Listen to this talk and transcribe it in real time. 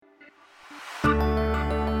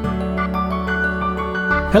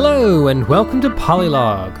Hello, and welcome to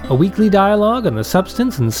Polylog, a weekly dialogue on the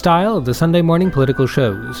substance and style of the Sunday morning political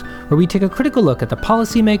shows, where we take a critical look at the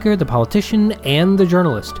policymaker, the politician, and the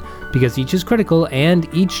journalist, because each is critical and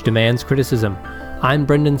each demands criticism. I'm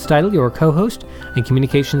Brendan Steidle, your co-host and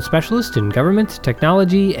communications specialist in government,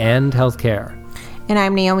 technology, and healthcare. And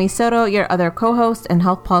I'm Naomi Soto, your other co-host and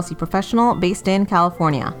health policy professional based in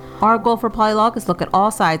California. Our goal for Polylog is to look at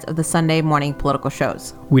all sides of the Sunday morning political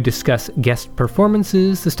shows. We discuss guest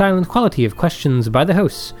performances, the style and quality of questions by the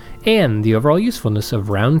hosts, and the overall usefulness of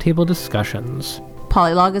roundtable discussions.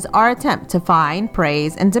 Polylog is our attempt to find,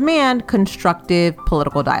 praise, and demand constructive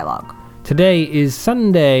political dialogue. Today is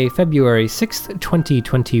Sunday, February 6th,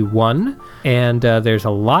 2021, and there's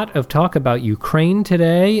a lot of talk about Ukraine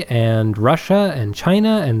today, and Russia, and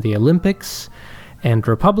China, and the Olympics, and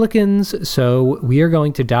Republicans, so we are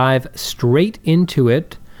going to dive straight into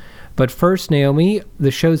it. But first, Naomi,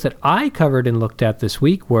 the shows that I covered and looked at this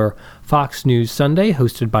week were Fox News Sunday,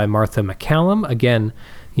 hosted by Martha MacCallum, again,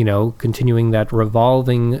 continuing that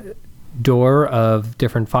revolving door of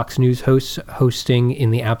different Fox News hosts hosting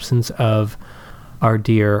in the absence of our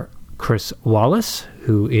dear Chris Wallace,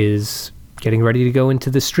 who is getting ready to go into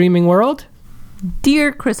the streaming world.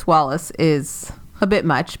 Dear Chris Wallace is a bit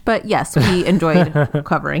much, but yes, we enjoyed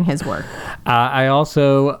covering his work. I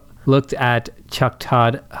also looked at Chuck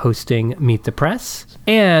Todd hosting Meet the Press,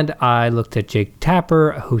 and I looked at Jake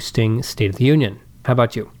Tapper hosting State of the Union. How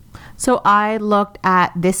about you? So I looked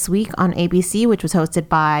at This Week on ABC, which was hosted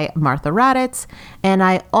by Martha Raddatz, and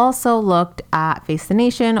I also looked at Face the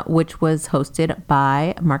Nation, which was hosted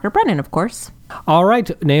by Margaret Brennan, of course. All right,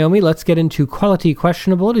 Naomi, let's get into quality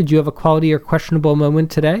questionable. Did you have a quality or questionable moment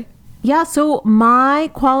today? Yeah, so my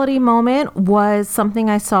quality moment was something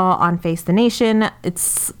I saw on Face the Nation.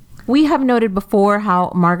 We have noted before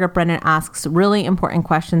how Margaret Brennan asks really important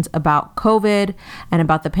questions about COVID and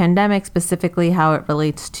about the pandemic, specifically how it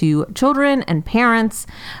relates to children and parents.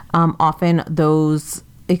 Often those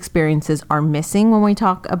experiences are missing when we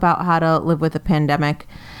talk about how to live with a pandemic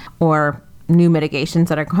or new mitigations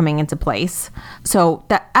that are coming into place. So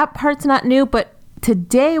that part's not new, but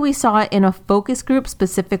today we saw it in a focus group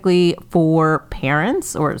specifically for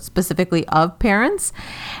parents or specifically of parents.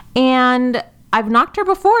 And I've knocked her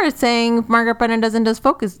before saying Margaret Brennan doesn't do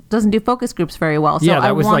focus groups very well. So yeah,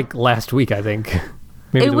 that was like last week, I think.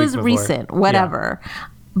 Maybe it was recent, whatever. Yeah.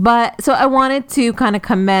 But so I wanted to kind of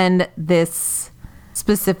commend this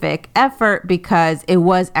specific effort because it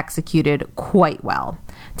was executed quite well.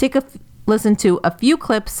 Listen to a few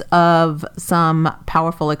clips of some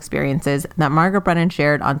powerful experiences that Margaret Brennan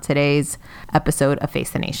shared on today's episode of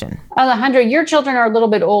Face the Nation. Alejandra, your children are a little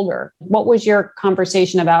bit older. What was your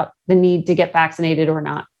conversation about the need to get vaccinated or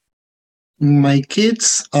not? My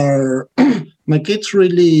kids really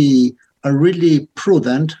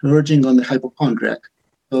prudent, verging on the hypochondriac.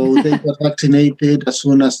 So they got vaccinated as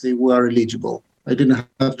soon as they were eligible. I didn't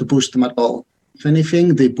have to push them at all. If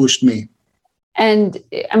anything, they pushed me. And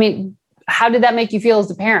I mean, how did that make you feel as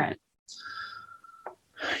a parent?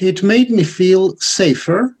 It made me feel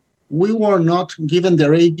safer. We were not, given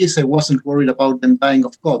their ages, I wasn't worried about them dying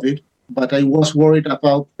of COVID, but I was worried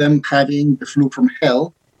about them having the flu from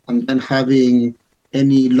hell and then having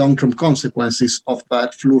any long-term consequences of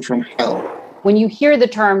that flu from hell. When you hear the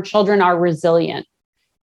term children are resilient,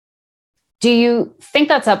 do you think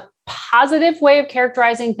that's a positive way of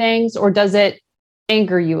characterizing things, or does it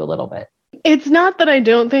anger you a little bit? It's not that I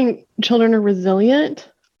don't think children are resilient.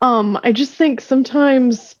 I just think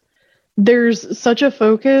sometimes there's such a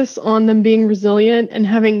focus on them being resilient and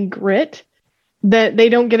having grit that they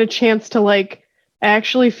don't get a chance to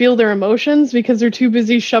actually feel their emotions because they're too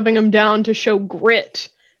busy shoving them down to show grit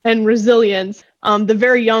and resilience. The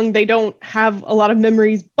very young, they don't have a lot of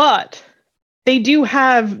memories, but they do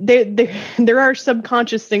have, there are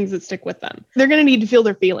subconscious things that stick with them. They're going to need to feel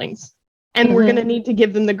their feelings. And we're going to need to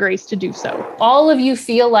give them the grace to do so. All of you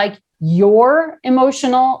feel like your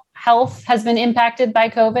emotional health has been impacted by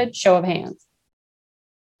COVID? Show of hands.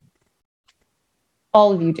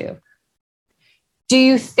 All of you do. Do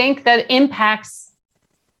you think that impacts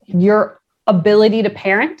your ability to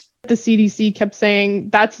parent? The CDC kept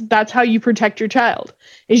saying that's how you protect your child,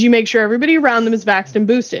 is you make sure everybody around them is vaxxed and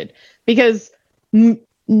boosted. Because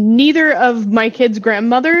neither of my kids'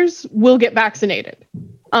 grandmothers will get vaccinated.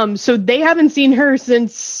 So they haven't seen her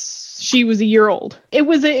since she was a year old. It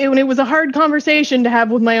was a hard conversation to have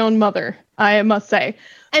with my own mother, I must say.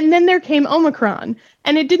 And then there came Omicron,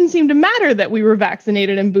 and it didn't seem to matter that we were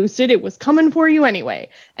vaccinated and boosted. It was coming for you anyway.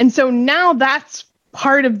 And so now that's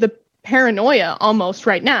part of the paranoia almost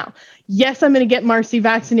right now. Yes, I'm going to get Marcy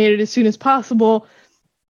vaccinated as soon as possible,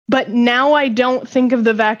 But now I don't think of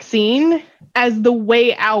the vaccine as the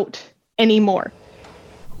way out anymore.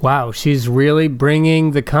 Wow, she's really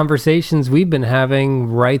bringing the conversations we've been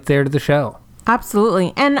having right there to the show.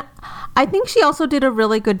 Absolutely. And I think she also did a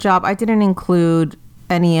really good job. I didn't include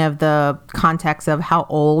any of the context of how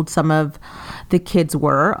old some of the kids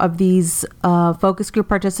were of these focus group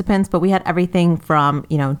participants, but we had everything from,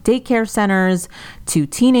 daycare centers to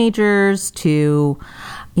teenagers to,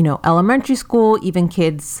 elementary school, even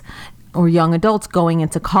kids or young adults going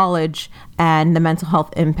into college, and the mental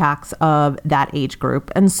health impacts of that age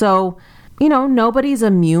group. And so, nobody's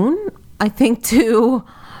immune, I think, to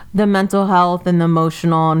the mental health and the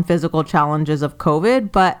emotional and physical challenges of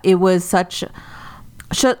COVID, but it was such an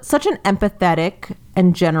empathetic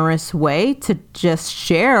and generous way to just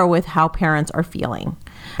share with how parents are feeling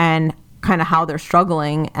and kind of how they're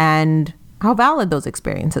struggling and how valid those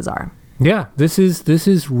experiences are. Yeah, this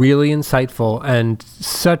is really insightful and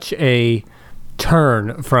such a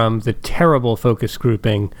turn from the terrible focus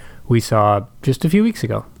grouping we saw just a few weeks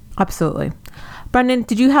ago. Absolutely. Brendan,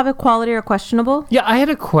 did you have a quality or questionable? Yeah, I had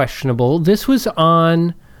a questionable. This was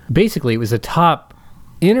on, basically, it was a top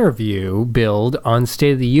interview billed on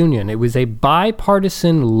State of the Union. It was a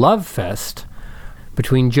bipartisan love fest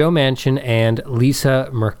between Joe Manchin and Lisa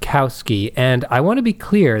Murkowski. And I want to be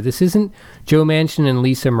clear, this isn't Joe Manchin and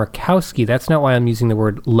Lisa Murkowski. That's not why I'm using the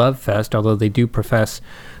word love fest, although they do profess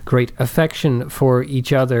great affection for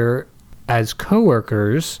each other as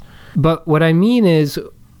coworkers. But what I mean is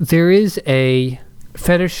there is a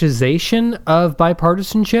fetishization of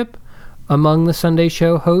bipartisanship among the Sunday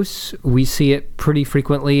show hosts. We see it pretty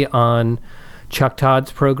frequently on Chuck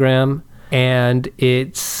Todd's program, and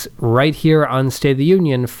it's right here on State of the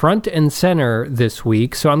Union, front and center this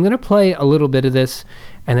week. So I'm going to play a little bit of this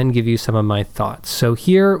and then give you some of my thoughts. So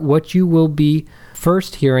here, what you will be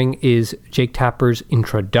first hearing is Jake Tapper's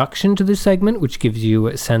introduction to this segment, which gives you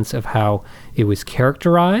a sense of how it was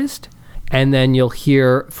characterized. And then you'll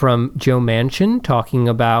hear from Joe Manchin talking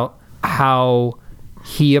about how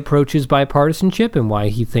he approaches bipartisanship and why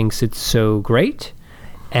he thinks it's so great.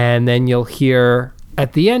 And then you'll hear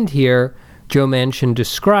at the end here, Joe Manchin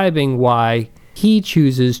describing why he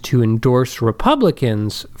chooses to endorse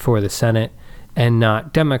Republicans for the Senate and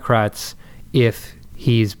not Democrats if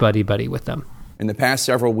he's buddy-buddy with them. In the past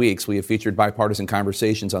several weeks, we have featured bipartisan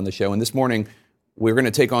conversations on the show. And this morning, we're going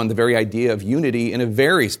to take on the very idea of unity in a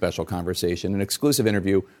very special conversation, an exclusive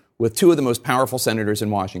interview with two of the most powerful senators in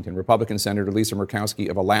Washington, Republican Senator Lisa Murkowski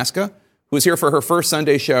of Alaska, who is here for her first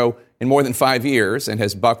Sunday show in more than 5 years and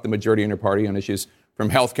has bucked the majority in her party on issues from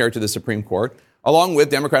health care to the Supreme Court, along with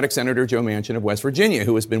Democratic Senator Joe Manchin of West Virginia,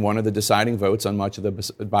 who has been one of the deciding votes on much of the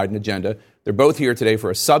Biden agenda. They're both here today for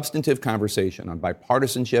a substantive conversation on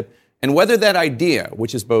bipartisanship and whether that idea,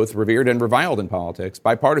 which is both revered and reviled in politics,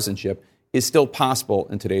 bipartisanship, is still possible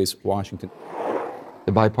in today's Washington.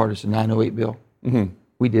 The bipartisan 908 bill,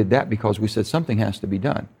 we did that because we said something has to be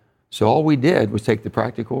done. So all we did was take the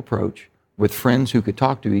practical approach with friends who could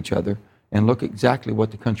talk to each other and look exactly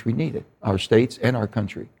what the country needed, our states and our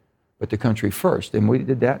country, but the country first. And we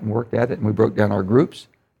did that and worked at it, and we broke down our groups,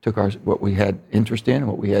 took what we had interest in and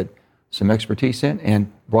what we had some expertise in, and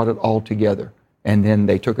brought it all together. And then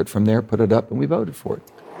they took it from there, put it up, and we voted for it.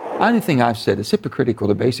 The only thing I've said, it's hypocritical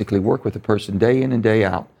to basically work with a person day in and day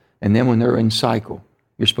out, and then when they're in cycle,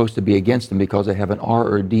 you're supposed to be against them because they have an R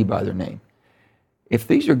or a D by their name. If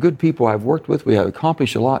these are good people I've worked with, we have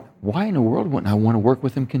accomplished a lot, why in the world wouldn't I want to work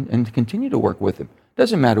with them and continue to work with them?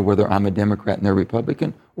 Doesn't matter whether I'm a Democrat and they're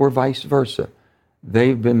Republican or vice versa.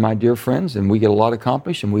 They've been my dear friends, and we get a lot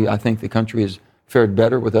accomplished, and I think the country has fared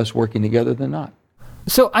better with us working together than not.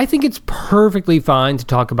 So I think it's perfectly fine to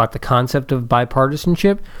talk about the concept of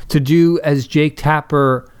bipartisanship, to do as Jake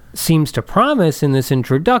Tapper seems to promise in this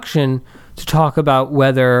introduction, to talk about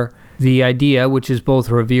whether the idea, which is both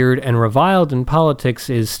revered and reviled in politics,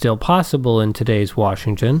 is still possible in today's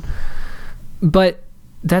Washington. But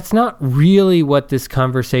that's not really what this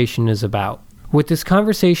conversation is about. What this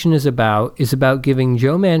conversation is about giving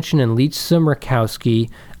Joe Manchin and Lisa Murkowski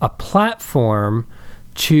a platform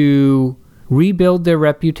to rebuild their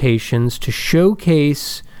reputations, to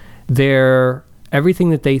showcase everything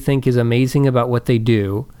that they think is amazing about what they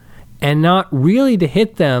do, and not really to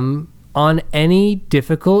hit them on any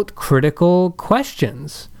difficult, critical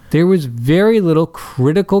questions. There was very little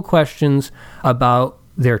critical questions about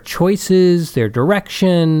their choices, their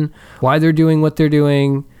direction, why they're doing what they're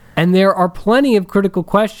doing. And there are plenty of critical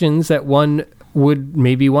questions that one would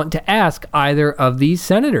maybe want to ask either of these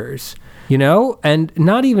senators. you know, and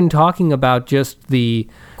not even talking about just the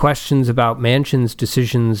questions about Manchin's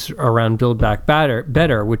decisions around Build Back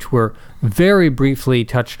Better, which were very briefly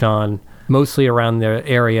touched on, mostly around the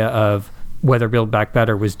area of whether Build Back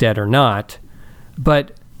Better was dead or not.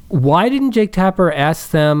 But why didn't Jake Tapper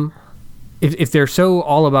ask them, if they're so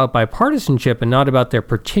all about bipartisanship and not about their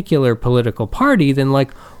particular political party, then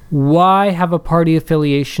like, why have a party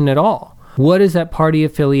affiliation at all? What does that party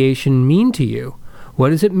affiliation mean to you? What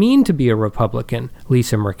does it mean to be a Republican,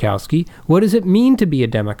 Lisa Murkowski? What does it mean to be a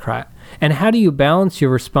Democrat? And how do you balance your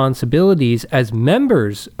responsibilities as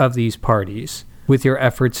members of these parties with your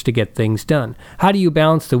efforts to get things done? How do you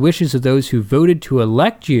balance the wishes of those who voted to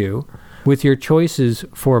elect you with your choices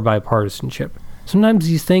for bipartisanship? Sometimes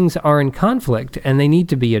these things are in conflict and they need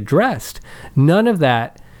to be addressed. None of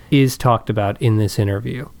that is talked about in this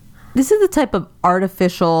interview. This is the type of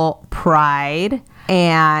artificial pride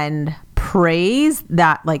and praise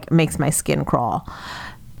that like makes my skin crawl,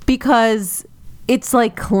 because it's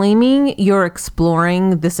like claiming you're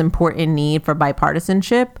exploring this important need for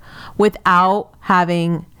bipartisanship without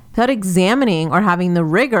examining or having the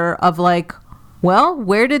rigor of like, well,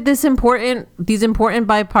 where did these important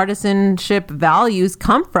bipartisanship values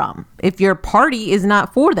come from? If your party is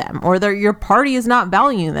not for them, or your party is not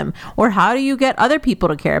valuing them, or how do you get other people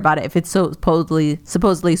to care about it if it's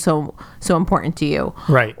supposedly so important to you?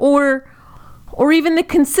 Right. Or even the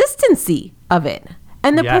consistency of it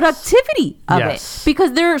and the productivity of it,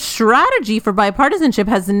 because their strategy for bipartisanship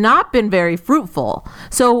has not been very fruitful.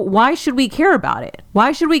 So why should we care about it?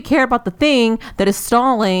 Why should we care about the thing that is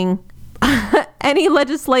stalling any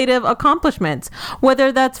legislative accomplishments,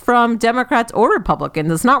 whether that's from Democrats or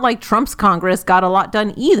Republicans? It's not like Trump's Congress got a lot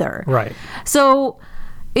done either. Right. So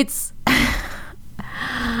it's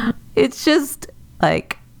just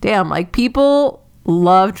like, damn, like people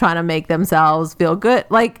love trying to make themselves feel good.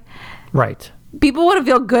 Like, right. People want to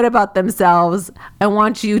feel good about themselves and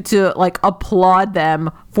want you to like applaud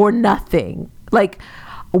them for nothing. Like,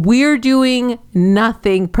 we're doing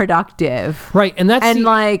nothing productive. Right. And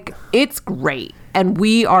like, it's great. And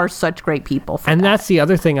we are such great people for that. And that's the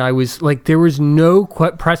other thing. I was like, there was no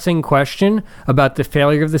pressing question about the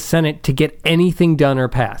failure of the Senate to get anything done or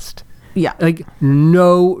passed. Yeah. Like,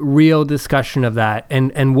 no real discussion of that.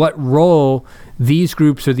 And what role these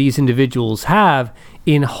groups or these individuals have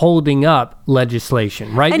in holding up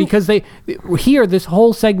legislation, right? And because this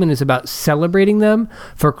whole segment is about celebrating them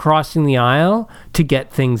for crossing the aisle to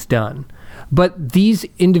get things done. But these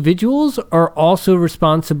individuals are also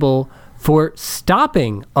responsible for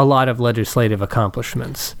stopping a lot of legislative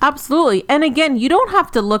accomplishments. Absolutely. And again, you don't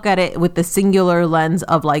have to look at it with the singular lens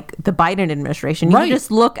of like the Biden administration. You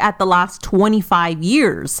just look at the last 25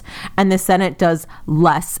 years and the Senate does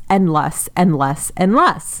less and less and less and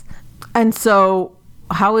less. And so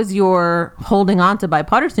how is your holding on to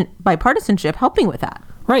bipartisanship helping with that?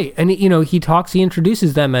 Right. And, you know, he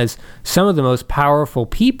introduces them as some of the most powerful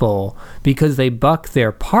people because they buck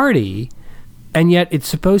their party. And yet it's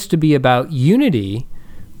supposed to be about unity.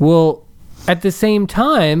 Well, at the same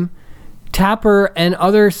time, Tapper and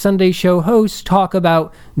other Sunday show hosts talk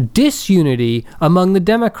about disunity among the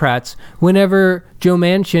Democrats whenever Joe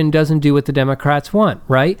Manchin doesn't do what the Democrats want,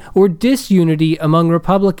 right? Or disunity among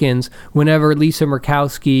Republicans whenever Lisa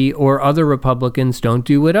Murkowski or other Republicans don't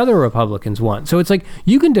do what other Republicans want. So it's like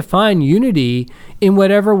you can define unity in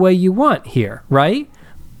whatever way you want here, right?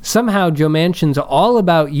 Somehow Joe Manchin's all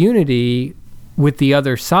about unity with the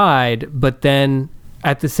other side, but then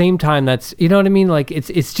at the same time, that's, you know what I mean? Like,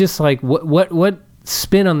 it's just like, what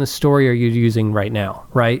spin on the story are you using right now,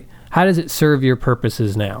 right? How does it serve your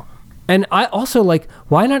purposes now? And I also, like,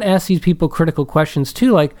 why not ask these people critical questions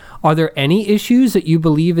too? Like, are there any issues that you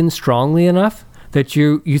believe in strongly enough that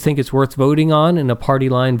you think it's worth voting on in a party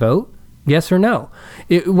line vote? Yes or no?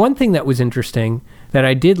 One thing that was interesting that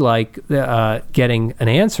I did like getting an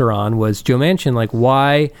answer on was Joe Manchin, like,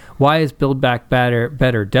 why is Build Back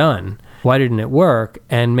Better done? Why didn't it work?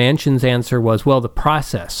 And Manchin's answer was, well, the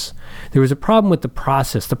process. There was a problem with the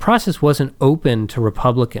process. The process wasn't open to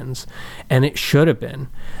Republicans, and it should have been.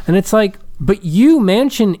 And it's like, but you,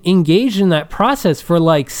 Manchin, engaged in that process for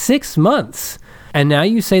like 6 months, and now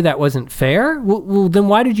you say that wasn't fair? Well, then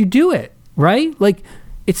why did you do it, right? Like,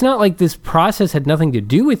 it's not like this process had nothing to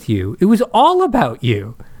do with you. It was all about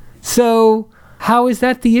you. So how is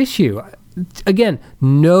that the issue? Again,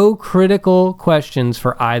 no critical questions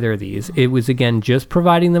for either of these. It was, again, just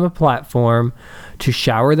providing them a platform to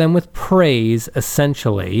shower them with praise,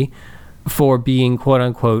 essentially, for being,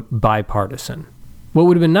 quote-unquote, bipartisan. What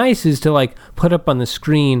would have been nice is to, like, put up on the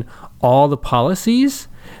screen all the policies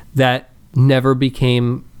that never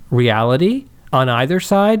became reality on either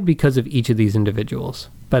side because of each of these individuals.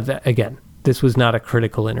 But again, this was not a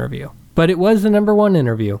critical interview. But it was the number one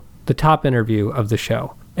interview, the top interview of the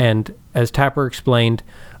show. And as Tapper explained,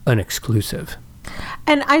 an exclusive.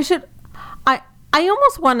 And I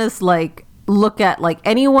almost want to like look at like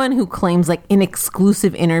anyone who claims like an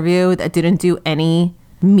exclusive interview that didn't do any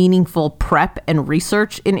meaningful prep and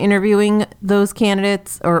research in interviewing those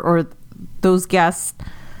candidates or those guests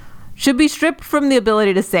should be stripped from the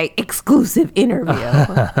ability to say exclusive interview.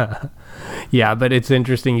 Yeah, but it's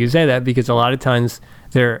interesting you say that because a lot of times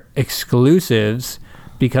they're exclusives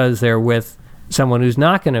because they're with someone who's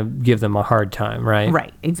not going to give them a hard time, right?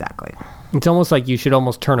 Right, exactly. It's almost like you should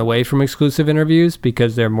almost turn away from exclusive interviews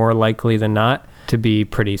because they're more likely than not to be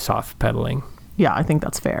pretty soft pedaling. Yeah, I think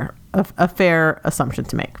that's fair. A fair assumption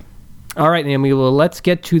to make. All right, Naomi, well, let's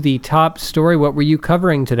get to the top story. What were you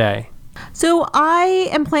covering today? So I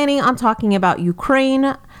am planning on talking about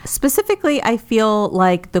Ukraine. Specifically, I feel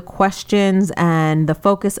like the questions and the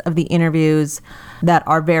focus of the interviews that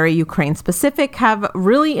are very Ukraine specific have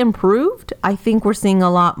really improved. I think we're seeing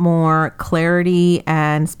a lot more clarity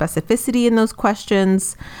and specificity in those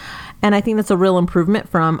questions. And I think that's a real improvement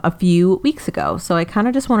from a few weeks ago. So I kind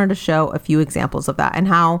of just wanted to show a few examples of that and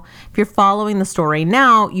how if you're following the story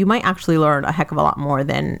now, you might actually learn a heck of a lot more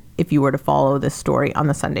than if you were to follow this story on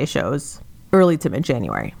the Sunday shows early to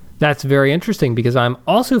mid-January. That's very interesting because I'm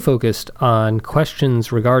also focused on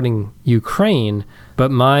questions regarding Ukraine, but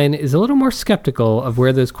mine is a little more skeptical of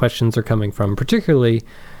where those questions are coming from, particularly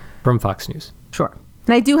from Fox News. Sure.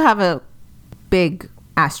 And I do have a big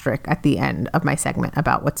asterisk at the end of my segment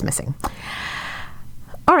about what's missing.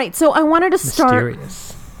 All right, so I wanted to start...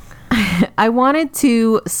 Mysterious. I wanted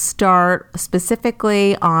to start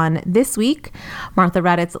specifically on this week. Martha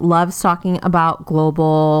Raddatz loves talking about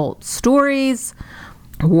global stories.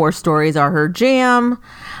 War stories are her jam.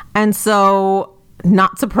 And so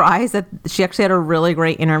not surprised that she actually had a really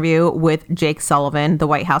great interview with Jake Sullivan, the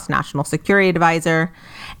White House National Security Advisor.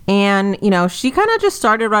 And, you know, she kind of just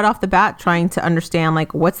started right off the bat trying to understand,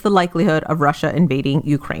 like, what's the likelihood of Russia invading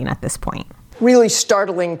Ukraine at this point? Really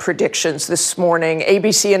startling predictions this morning.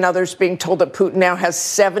 ABC and others being told that Putin now has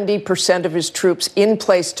 70% of his troops in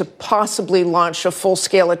place to possibly launch a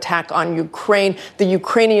full-scale attack on Ukraine. The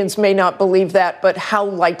Ukrainians may not believe that, but how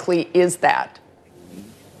likely is that?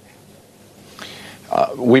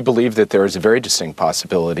 We believe that there is a very distinct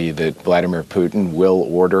possibility that Vladimir Putin will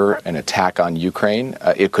order an attack on Ukraine.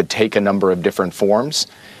 It could take a number of different forms.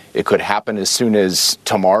 It could happen as soon as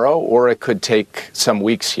tomorrow, or it could take some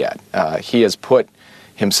weeks yet. He has put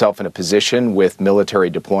himself in a position with military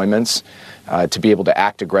deployments to be able to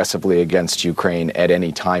act aggressively against Ukraine at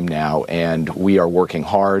any time now, and we are working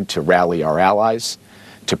hard to rally our allies,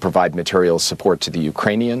 to provide material support to the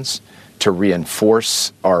Ukrainians, to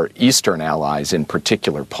reinforce our eastern allies, in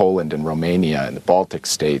particular Poland and Romania and the Baltic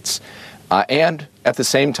states, and at the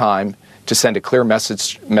same time to send a clear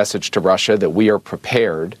message to Russia that we are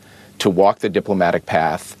prepared to walk the diplomatic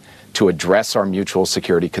path to address our mutual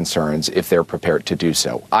security concerns if they're prepared to do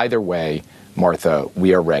so. Either way, Martha,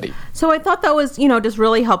 we are ready. So I thought that was, just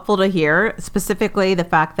really helpful to hear, specifically the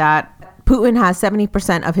fact that Putin has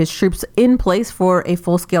 70% of his troops in place for a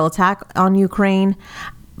full-scale attack on Ukraine,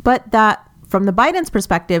 but that from the Biden's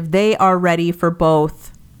perspective, they are ready for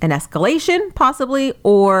both an escalation possibly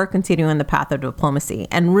or continuing the path of diplomacy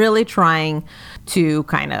and really trying to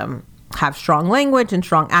kind of have strong language and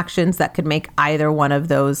strong actions that could make either one of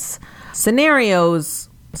those scenarios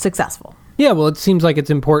successful. Yeah, well, it seems like it's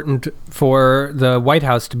important for the White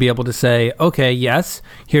House to be able to say, okay, yes,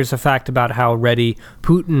 here's a fact about how ready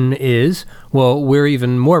Putin is. Well, we're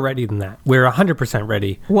even more ready than that. We're 100%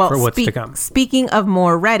 ready for what's to come. Speaking of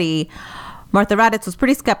more ready, Martha Raddatz was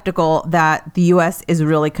pretty skeptical that the U.S. is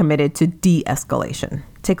really committed to de-escalation.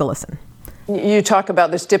 Take a listen. You talk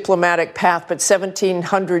about this diplomatic path, but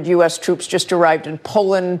 1,700 U.S. troops just arrived in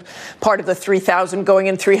Poland, part of the 3,000 going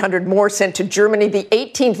in, 300 more sent to Germany. The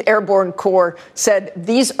 18th Airborne Corps said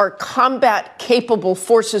these are combat-capable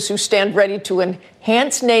forces who stand ready to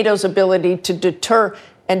enhance NATO's ability to deter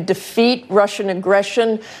and defeat Russian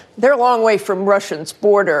aggression. They're a long way from Russia's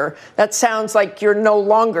border. That sounds like you're no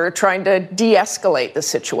longer trying to de-escalate the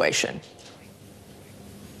situation.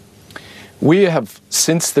 We have,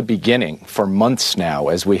 since the beginning, for months now,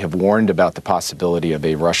 as we have warned about the possibility of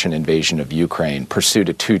a Russian invasion of Ukraine, pursued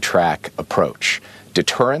a two-track approach: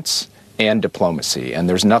 deterrence and diplomacy. And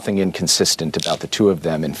there's nothing inconsistent about the two of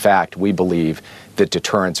them. In fact, we believe that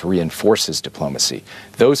deterrence reinforces diplomacy.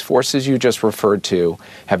 Those forces you just referred to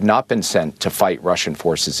have not been sent to fight Russian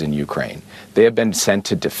forces in Ukraine. They have been sent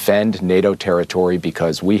to defend NATO territory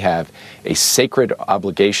because we have a sacred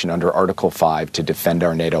obligation under Article 5 to defend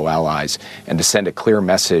our NATO allies and to send a clear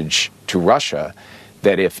message to Russia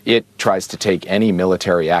that if it tries to take any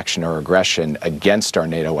military action or aggression against our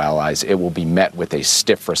NATO allies, it will be met with a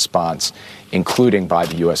stiff response, including by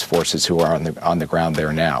the U.S. forces who are on the ground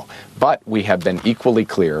there now. But we have been equally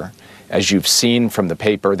clear, as you've seen from the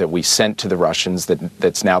paper that we sent to the Russians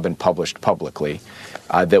that's now been published publicly,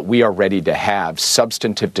 that we are ready to have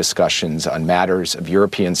substantive discussions on matters of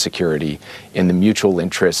European security in the mutual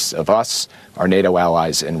interests of us, our NATO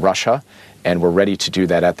allies, and Russia. And we're ready to do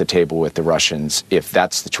that at the table with the Russians if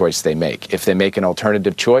that's the choice they make. If they make an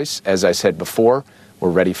alternative choice, as I said before, we're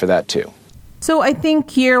ready for that too. So I think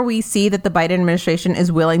here we see that the Biden administration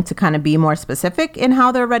is willing to kind of be more specific in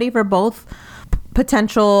how they're ready for both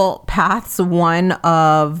potential paths, one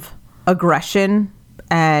of aggression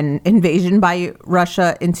and invasion by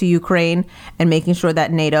Russia into Ukraine, and making sure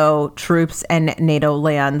that NATO troops and NATO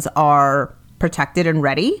lands are protected and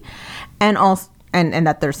ready, and also and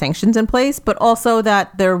that there's sanctions in place, but also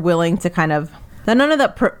that they're willing to kind of, that none of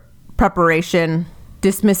that preparation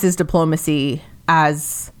dismisses diplomacy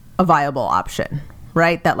as a viable option,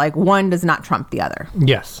 right? That like one does not trump the other.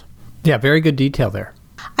 Yes. Yeah, very good detail there.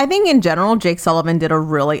 I think in general, Jake Sullivan did a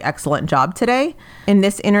really excellent job today. In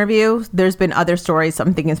this interview, there's been other stories,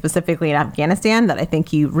 I'm thinking specifically in Afghanistan, that I think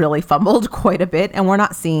he really fumbled quite a bit, and we're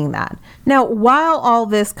not seeing that. Now, while all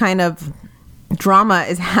this kind of drama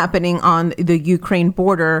is happening on the Ukraine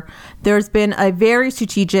border, there's been a very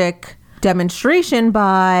strategic demonstration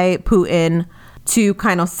by Putin to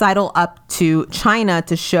kind of sidle up to China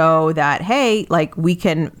to show that, hey, like we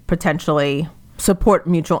can potentially support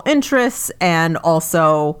mutual interests and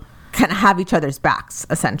also kind of have each other's backs,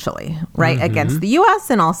 essentially, right? Mm-hmm. Against the US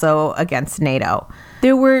and also against NATO.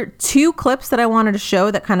 There were two clips that I wanted to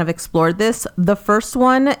show that kind of explored this. The first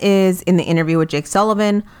one is in the interview with Jake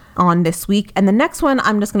Sullivan on This Week. And the next one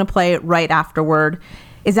I'm just going to play right afterward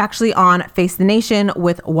is actually on Face the Nation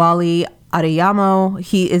with Wally Adeyemo.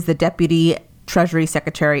 He is the Deputy Treasury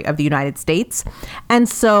Secretary of the United States. And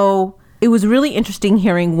so it was really interesting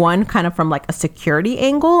hearing one kind of from like a security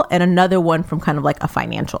angle and another one from kind of like a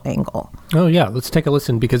financial angle. Oh, yeah. Let's take a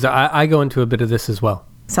listen because I go into a bit of this as well.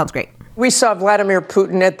 Sounds great. We saw Vladimir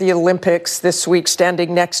Putin at the Olympics this week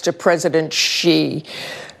standing next to President Xi.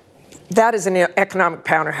 That is an economic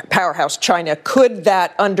powerhouse, China. Could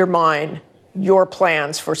that undermine your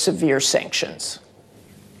plans for severe sanctions?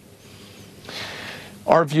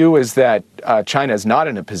 Our view is that China is not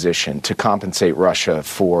in a position to compensate Russia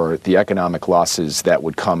for the economic losses that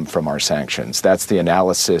would come from our sanctions. That's the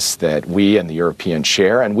analysis that we and the Europeans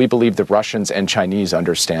share, and we believe the Russians and Chinese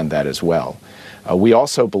understand that as well. We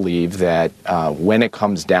also believe that when it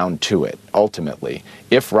comes down to it, ultimately,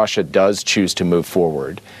 if Russia does choose to move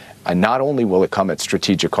forward, not only will it come at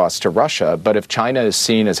strategic cost to Russia, but if China is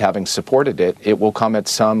seen as having supported it, it will come at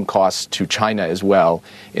some cost to China as well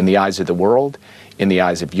in the eyes of the world, in the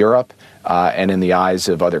eyes of Europe, and in the eyes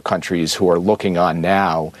of other countries who are looking on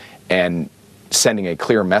now and sending a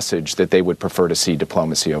clear message that they would prefer to see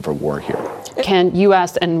diplomacy over war here. Can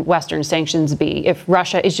U.S. and Western sanctions be if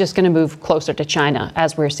Russia is just going to move closer to China,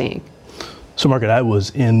 as we're seeing? So, Margaret, I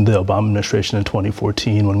was in the Obama administration in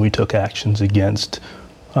 2014 when we took actions against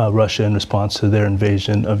Russia in response to their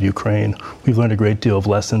invasion of Ukraine. We've learned a great deal of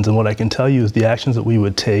lessons, and what I can tell you is the actions that we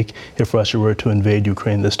would take if Russia were to invade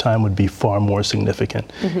Ukraine this time would be far more significant.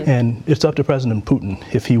 Mm-hmm. And it's up to President Putin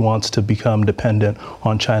if he wants to become dependent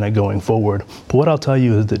on China going forward. But what I'll tell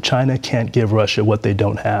you is that China can't give Russia what they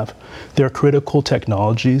don't have. There are critical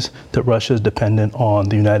technologies that Russia is dependent on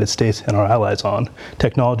the United States and our allies on,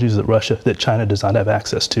 technologies that China does not have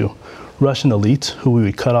access to. Russian elites, who we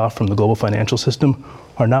would cut off from the global financial system,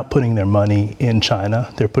 are not putting their money in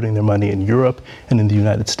China. They're putting their money in Europe and in the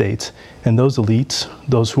United States. And those elites,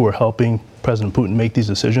 those who are helping President Putin make these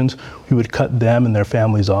decisions, we would cut them and their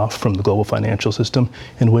families off from the global financial system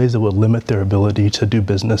in ways that would limit their ability to do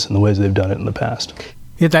business in the ways they've done it in the past.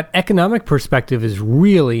 Yeah, that economic perspective is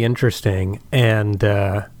really interesting and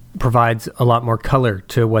provides a lot more color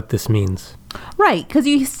to what this means. Right, because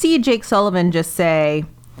you see Jake Sullivan just say,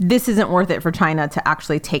 this isn't worth it for China to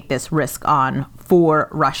actually take this risk on for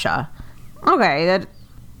Russia. Okay,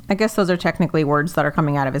 I guess those are technically words that are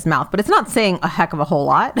coming out of his mouth, but it's not saying a heck of a whole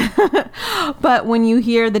lot. But when you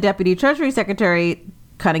hear the Deputy Treasury Secretary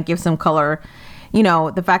kind of give some color, you know,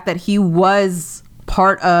 the fact that he was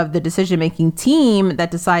part of the decision-making team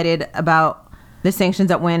that decided about the sanctions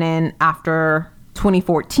that went in after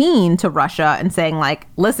 2014 to Russia and saying like,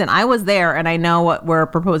 listen, I was there and I know what we're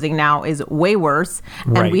proposing now is way worse.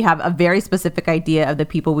 And we have a very specific idea of the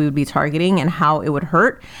people we would be targeting and how it would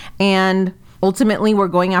hurt. And ultimately we're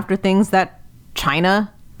going after things that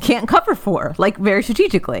China can't cover for, like very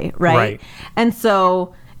strategically, right? And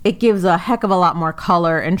so it gives a heck of a lot more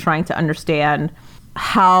color in trying to understand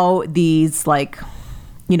how these like,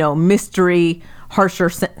 you know, mystery, harsher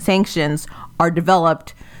sanctions are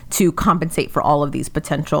developed to compensate for all of these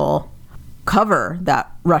potential cover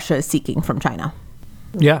that Russia is seeking from China.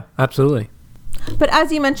 Yeah, absolutely. But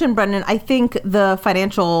as you mentioned, Brendan, I think the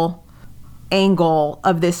financial angle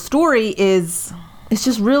of this story is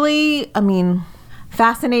just really, I mean,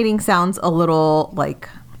 fascinating sounds a little like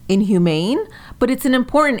inhumane, but it's an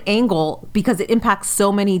important angle because it impacts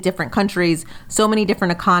so many different countries, so many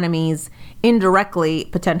different economies indirectly,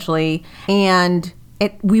 potentially, and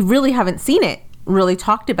we really haven't seen it really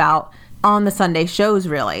talked about on the Sunday shows,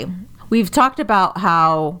 really. We've talked about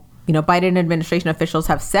how, you know, Biden administration officials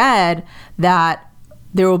have said that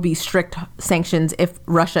there will be strict sanctions if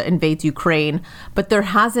Russia invades Ukraine, but there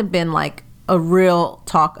hasn't been like a real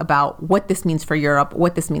talk about what this means for Europe,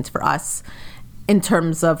 what this means for us in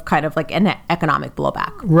terms of kind of like an economic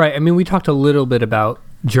blowback. Right. I mean, we talked a little bit about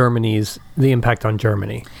the impact on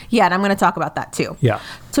Germany. Yeah, and I'm going to talk about that too. Yeah.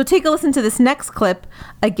 So take a listen to this next clip,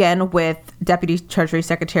 again with Deputy Treasury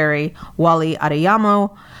Secretary Wally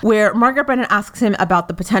Adeyemo, where Margaret Brennan asks him about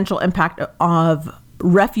the potential impact of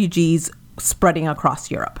refugees spreading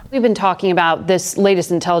across Europe. We've been talking about this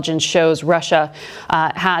latest intelligence shows Russia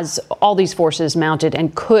has all these forces mounted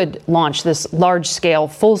and could launch this large-scale,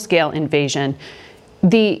 full-scale invasion.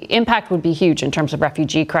 The impact would be huge in terms of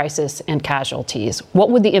refugee crisis and casualties. What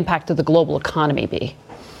would the impact of the global economy be?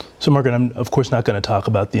 So, Margaret, I'm of course not going to talk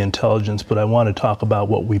about the intelligence, but I want to talk about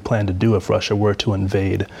what we plan to do if Russia were to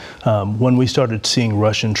invade. When we started seeing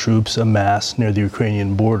Russian troops amass near the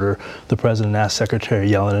Ukrainian border, the president asked Secretary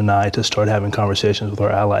Yellen and I to start having conversations with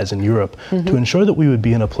our allies in Europe to ensure that we would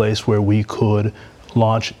be in a place where we could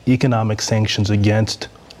launch economic sanctions against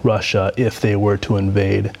Russia if they were to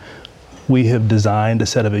invade. We have designed a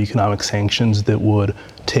set of economic sanctions that would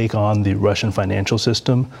take on the Russian financial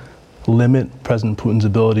system, limit President Putin's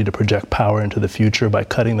ability to project power into the future by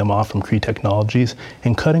cutting them off from key technologies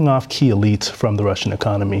and cutting off key elites from the Russian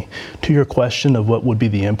economy. To your question of what would be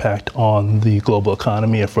the impact on the global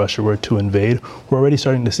economy if Russia were to invade, we're already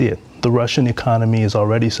starting to see it. The Russian economy is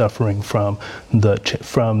already suffering from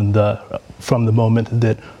the moment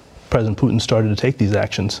that President Putin started to take these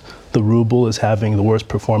actions. The ruble is having the worst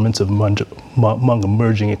performance among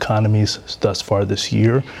emerging economies thus far this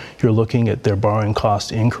year. You're looking at their borrowing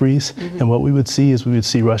cost increase, and what we would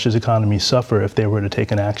see Russia's economy suffer if they were to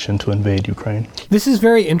take an action to invade Ukraine. This is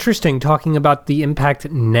very interesting, talking about the impact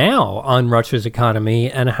now on Russia's economy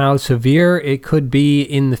and how severe it could be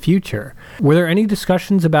in the future. Were there any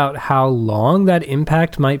discussions about how long that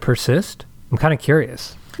impact might persist? I'm kind of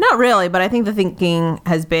curious. Not really, but I think the thinking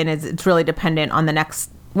has been is it's really dependent on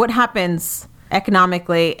what happens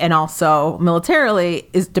economically and also militarily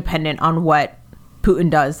is dependent on what Putin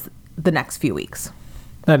does the next few weeks.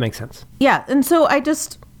 That makes sense. Yeah, and so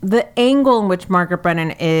the angle in which Margaret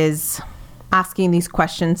Brennan is asking these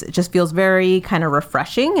questions, it just feels very kind of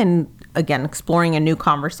refreshing and, again, exploring a new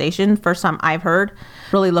conversation. First time I've heard,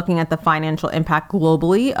 really looking at the financial impact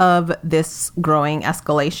globally of this growing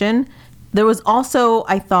escalation. There was also,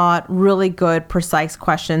 I thought, really good, precise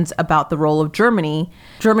questions about the role of Germany.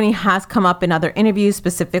 Germany has come up in other interviews,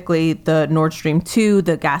 specifically the Nord Stream 2,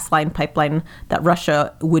 the gas line pipeline that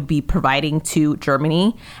Russia would be providing to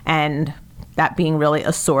Germany, and that being really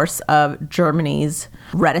a source of Germany's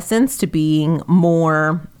reticence to being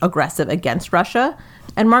more aggressive against Russia.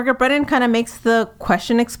 And Margaret Brennan kind of makes the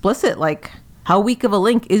question explicit, like, how weak of a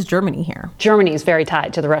link is Germany here? Germany is very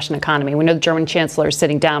tied to the Russian economy. We know the German chancellor is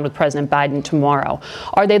sitting down with President Biden tomorrow.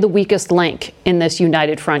 Are they the weakest link in this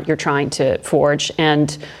united front you're trying to forge?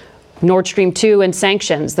 And Nord Stream 2 and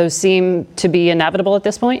sanctions, those seem to be inevitable at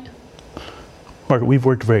this point? Margaret, we've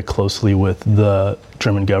worked very closely with the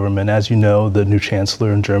German government. As you know, the new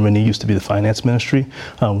chancellor in Germany used to be the finance ministry,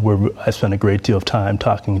 where I spent a great deal of time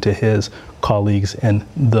talking to his colleagues, and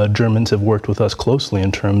the Germans have worked with us closely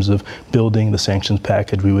in terms of building the sanctions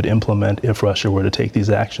package we would implement if Russia were to take these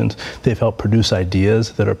actions. They've helped produce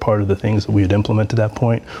ideas that are part of the things that we would implement at that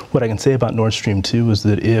point. What I can say about Nord Stream 2 is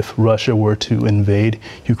that if Russia were to invade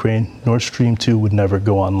Ukraine, Nord Stream 2 would never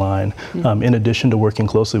go online. In addition to working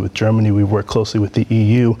closely with Germany, we work closely with the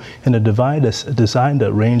EU in a design behind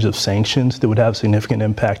a range of sanctions that would have significant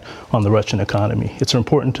impact on the Russian economy. It's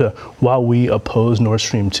important to, while we oppose Nord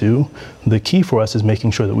Stream 2, the key for us is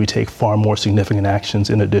making sure that we take far more significant actions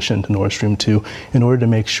in addition to Nord Stream 2 in order to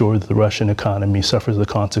make sure that the Russian economy suffers the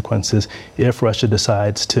consequences if Russia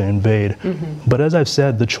decides to invade. But as I've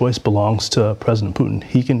said, the choice belongs to President Putin.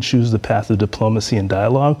 He can choose the path of diplomacy and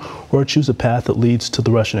dialogue, or choose a path that leads to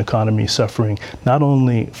the Russian economy suffering not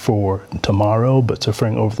only for tomorrow, but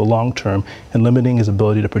suffering over the long term and limiting his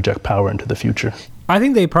ability to project power into the future. I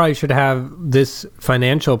think they probably should have this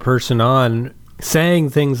financial person on saying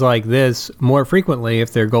things like this more frequently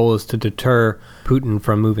if their goal is to deter Putin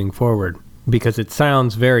from moving forward, because it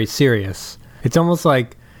sounds very serious. It's almost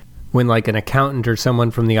like when like an accountant or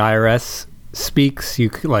someone from the IRS speaks, you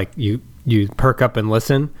perk up and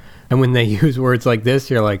listen. And when they use words like this,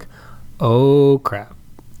 you're like, oh crap.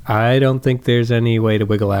 I don't think there's any way to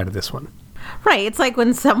wiggle out of this one. Right. It's like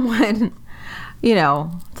when someone,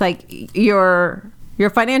 it's like your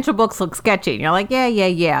financial books look sketchy. And you're like,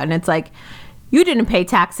 yeah. And it's like, you didn't pay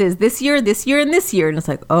taxes this year, and this year. And it's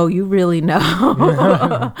like, oh, you really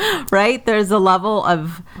know. Right? There's a level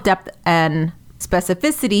of depth and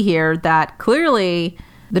specificity here that clearly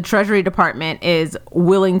the Treasury Department is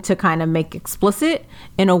willing to kind of make explicit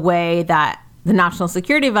in a way that the National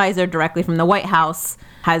Security Advisor directly from the White House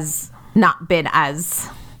has not been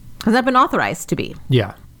authorized to be.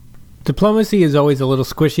 Yeah. Diplomacy is always a little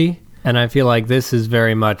squishy, and I feel like this is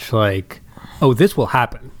very much like, oh, this will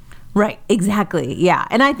happen. Right, exactly. Yeah.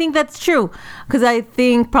 And I think that's true, because I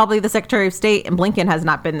think probably the Secretary of State and Blinken has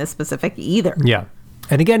not been this specific either. Yeah.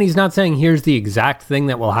 And again, he's not saying here's the exact thing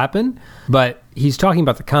that will happen, but he's talking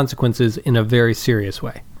about the consequences in a very serious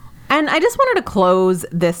way. And I just wanted to close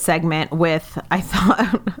this segment with,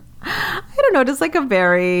 just like a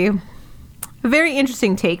very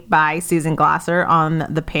interesting take by Susan Glasser on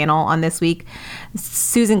the panel on This Week.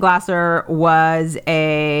 Susan Glasser was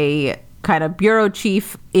a kind of bureau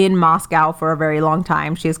chief in Moscow for a very long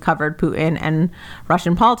time. She has covered Putin and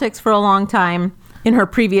Russian politics for a long time in her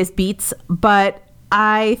previous beats, but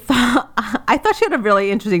I thought she had a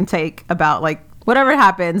really interesting take about, like, whatever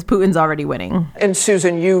happens, Putin's already winning. And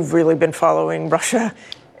Susan, you've really been following Russia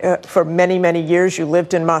for many, many years. You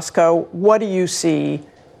lived in Moscow. What do you see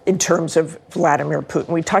in terms of Vladimir Putin?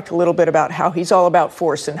 We talked a little bit about how he's all about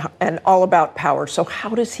force and all about power. So how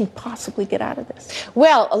does he possibly get out of this?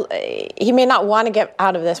 Well, he may not want to get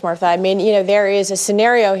out of this, Martha. I mean, there is a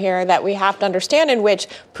scenario here that we have to understand in which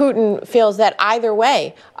Putin feels that either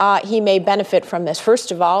way he may benefit from this.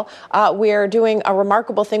 First of all, we're doing a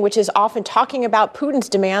remarkable thing, which is often talking about Putin's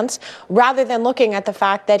demands rather than looking at the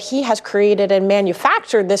fact that he has created and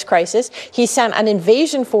manufactured this crisis. He sent an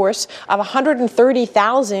invasion force of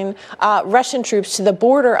 130,000 Russian troops to the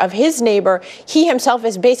border of his neighbor. He himself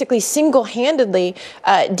has basically single-handedly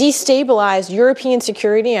destabilized European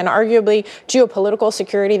security and arguably geopolitical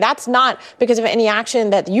security. That's not because of any action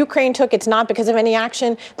that Ukraine took. It's not because of any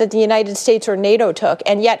action that the United States or NATO took.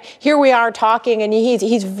 And yet here we are talking, and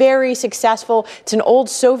he's very successful. It's an old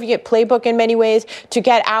Soviet playbook in many ways to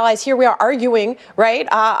get allies. Here we are arguing, right,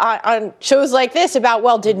 on shows like this about,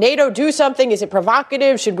 well, did NATO do something? Is it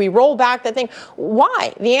provocative? Should we roll back that thing?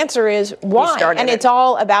 Why? The answer is why. And it's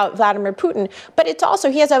all about Vladimir Putin. But it's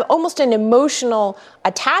also, he has almost an emotional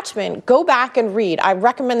attachment. Go back and read. I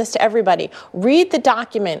recommend this to everybody. Read the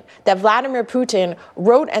document that Vladimir Putin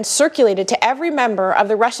wrote and circulated to every member of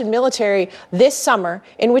the Russian military this summer,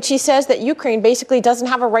 in which he says that Ukraine basically doesn't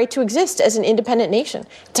have a right to exist as an independent nation.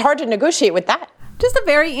 It's hard to negotiate with that. Just a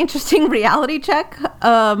very interesting reality check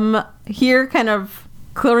here, kind of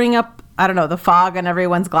clearing up, I don't know, the fog on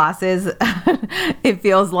everyone's glasses. It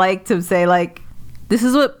feels like to say, like, this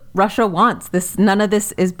is what Russia wants. None of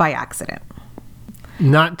this is by accident.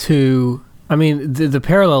 The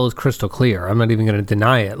parallel is crystal clear. I'm not even going to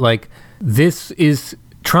deny it. Like, this is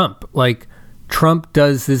Trump. Like, Trump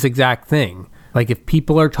does this exact thing. Like, if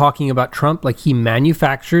people are talking about Trump, like, he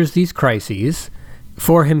manufactures these crises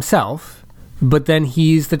for himself, but then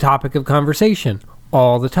he's the topic of conversation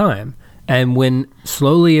all the time. And when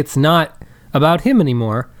slowly it's not about him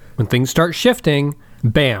anymore, when things start shifting,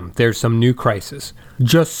 bam, there's some new crisis,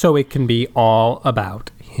 just so it can be all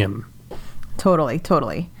about him. Totally.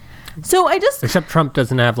 So except Trump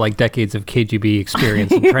doesn't have like decades of KGB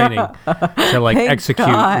experience and training to like execute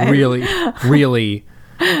really, really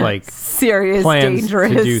like serious, plans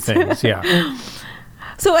dangerous to do things. Yeah.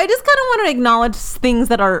 So I just kind of want to acknowledge things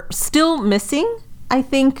that are still missing, I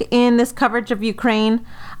think, in this coverage of Ukraine.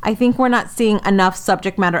 I think we're not seeing enough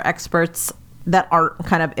subject matter experts that are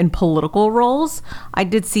kind of in political roles. I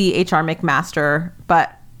did see H.R. McMaster,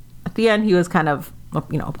 but at the end he was kind of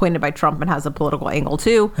appointed by Trump and has a political angle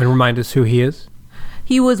too. And remind us who he is.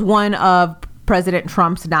 He was one of President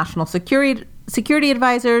Trump's national security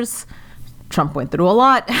advisors. Trump went through a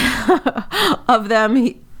lot of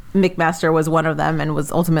them. McMaster was one of them and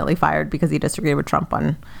was ultimately fired because he disagreed with Trump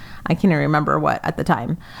on, I can't even remember what at the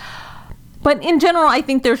time. But in general, I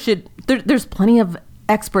think there's plenty of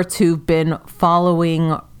experts who've been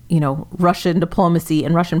following, Russian diplomacy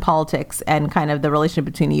and Russian politics and kind of the relationship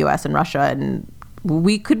between the U.S. and Russia, and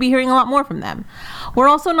we could be hearing a lot more from them. We're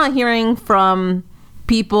also not hearing from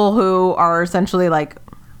people who are essentially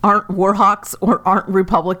aren't war hawks or aren't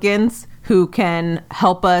Republicans who can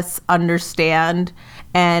help us understand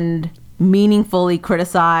and meaningfully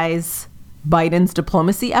criticize Biden's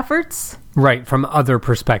diplomacy efforts. Right, from other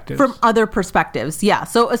perspectives. Yeah.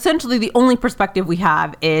 So essentially the only perspective we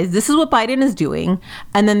have is this is what Biden is doing.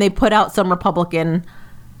 And then they put out some Republican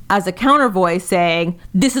as a counter voice saying,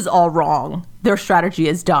 this is all wrong. Their strategy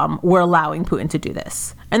is dumb. We're allowing Putin to do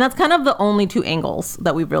this. And that's kind of the only two angles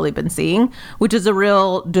that we've really been seeing, which is a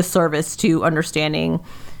real disservice to understanding,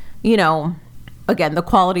 again, the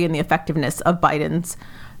quality and the effectiveness of Biden's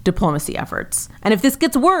diplomacy efforts. And if this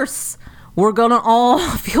gets worse, we're going to all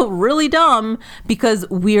feel really dumb because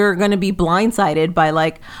we're going to be blindsided by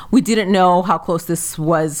we didn't know how close this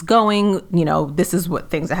was going. This is what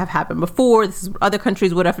things that have happened before. This is what other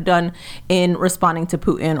countries would have done in responding to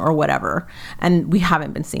Putin or whatever. And we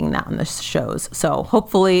haven't been seeing that on the shows. So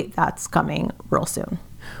hopefully that's coming real soon.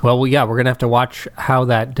 Well, yeah, we're going to have to watch how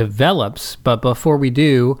that develops. But before we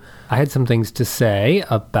do, I had some things to say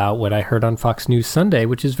about what I heard on Fox News Sunday,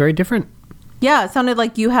 which is very different. Yeah, it sounded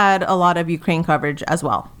like you had a lot of Ukraine coverage as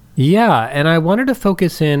well. Yeah, and I wanted to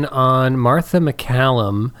focus in on Martha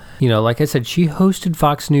MacCallum. Like I said, she hosted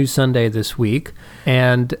Fox News Sunday this week.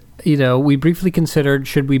 And, we briefly considered,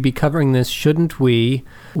 should we be covering this, shouldn't we,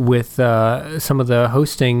 with some of the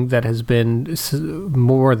hosting that has been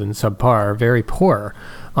more than subpar, very poor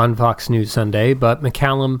on Fox News Sunday. But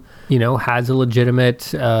MacCallum, has a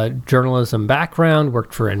legitimate journalism background,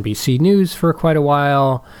 worked for NBC News for quite a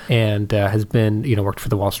while, and has been, worked for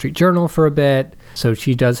the Wall Street Journal for a bit. So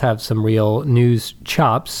she does have some real news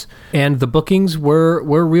chops. And the bookings were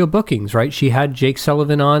real bookings, right? She had Jake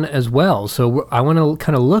Sullivan on as well. So I want to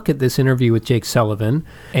kind of look at this interview with Jake Sullivan.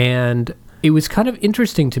 And it was kind of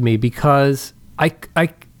interesting to me because I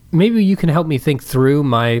maybe you can help me think through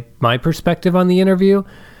my perspective on the interview.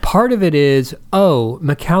 Part of it is,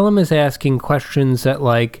 MacCallum is asking questions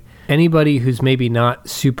that anybody who's maybe not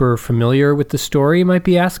super familiar with the story might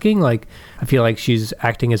be asking. I feel like she's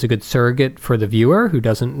acting as a good surrogate for the viewer who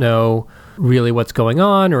doesn't know really what's going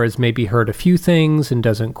on or has maybe heard a few things and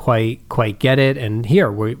doesn't quite get it. And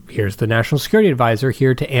here's the National Security Advisor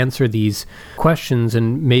here to answer these questions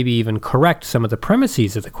and maybe even correct some of the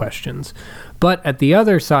premises of the questions. But at the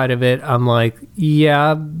other side of it, I'm like,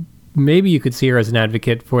 yeah, maybe you could see her as an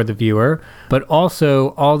advocate for the viewer. But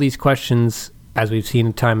also all these questions, as we've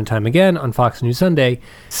seen time and time again on Fox News Sunday,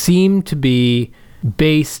 seem to be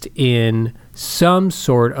based in some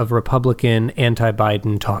sort of Republican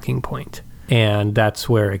anti-Biden talking point. And that's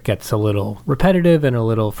where it gets a little repetitive and a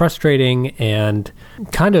little frustrating. And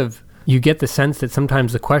kind of, you get the sense that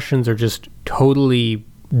sometimes the questions are just totally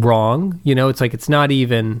wrong. It's not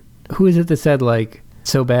even, who is it that said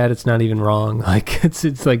so bad it's not even wrong? It's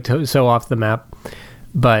so off the map.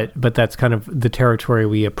 But that's kind of the territory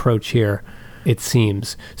we approach here, it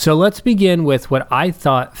seems. So let's begin with what I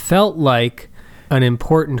thought felt like an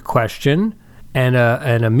important question and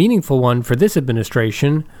a meaningful one for this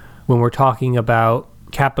administration when we're talking about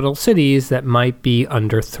capital cities that might be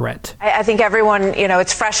under threat. I think everyone,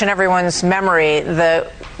 it's fresh in everyone's memory, the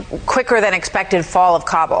quicker than expected fall of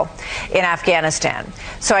Kabul in Afghanistan.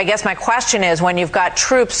 So I guess my question is, when you've got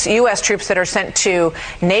troops, U.S. troops that are sent to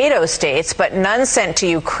NATO states, but none sent to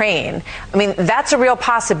Ukraine, that's a real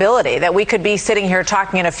possibility that we could be sitting here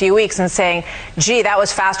talking in a few weeks and saying, gee, that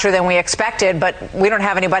was faster than we expected, but we don't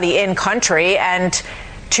have anybody in country, and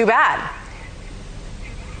too bad.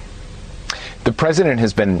 The president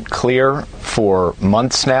has been clear for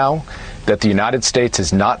months now that the United States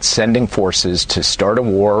is not sending forces to start a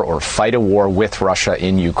war or fight a war with Russia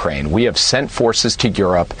in Ukraine. We have sent forces to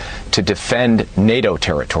Europe to defend NATO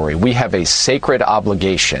territory. We have a sacred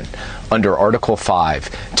obligation under Article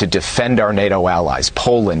 5 to defend our NATO allies,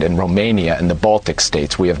 Poland and Romania and the Baltic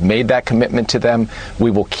states. We have made that commitment to them.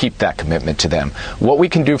 We will keep that commitment to them. What we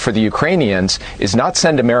can do for the Ukrainians is not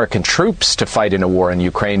send American troops to fight in a war in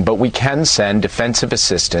Ukraine, but we can send defensive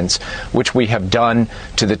assistance, which we have done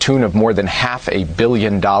to the tune of more than $500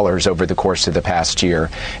 million over the course of the past year.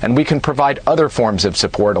 And we can provide other forms of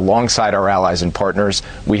support alongside our allies and partners.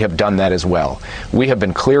 We have done that as well. We have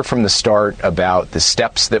been clear from the start about the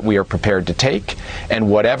steps that we are prepared to take, and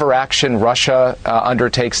whatever action Russia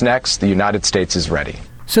undertakes next, the United States is ready.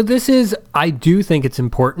 So I do think it's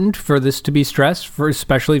important for this to be stressed,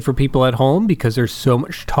 especially for people at home, because there's so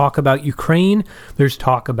much talk about Ukraine. There's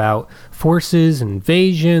talk about forces,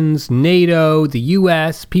 invasions, NATO, the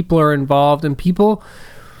U.S. People are involved, and people,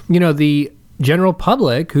 the general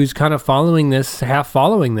public who's kind of half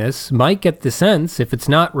following this, might get the sense, if it's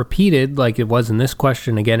not repeated like it was in this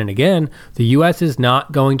question again and again, the U.S. is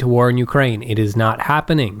not going to war in Ukraine. It is not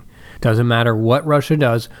happening. Doesn't matter what Russia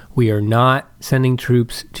does, we are not sending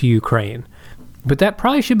troops to Ukraine. But that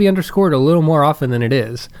probably should be underscored a little more often than it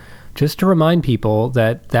is, just to remind people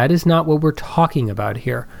that that is not what we're talking about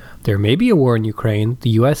here. There may be a war in Ukraine.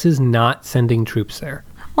 The U.S. is not sending troops there.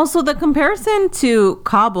 Also, the comparison to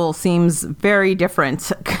Kabul seems very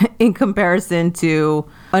different in comparison to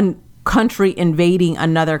a country invading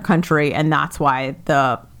another country, and that's why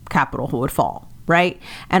the capital would fall, right?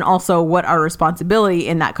 And also what our responsibility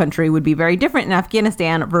in that country would be very different in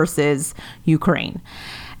Afghanistan versus Ukraine.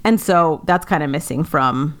 And so that's kind of missing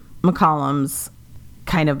from McCollum's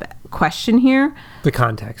kind of question here. The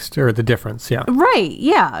context or the difference, yeah. Right,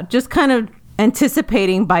 yeah. Just kind of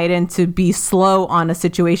anticipating Biden to be slow on a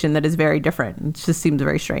situation that is very different. It just seems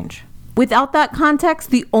very strange. Without that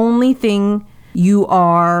context, the only thing you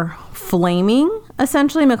are flaming,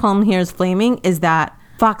 essentially, McCollum here is flaming, is that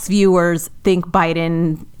Fox viewers think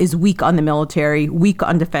Biden is weak on the military, weak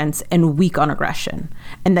on defense, and weak on aggression,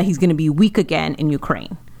 and that he's going to be weak again in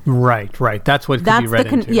Ukraine. Right. That's what could be read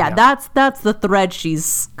into. Yeah, that's the thread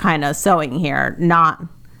she's kind of sewing here, not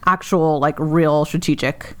actual, real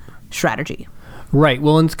strategic strategy. Right.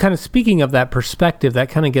 Well, and kind of speaking of that perspective, that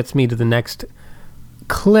kind of gets me to the next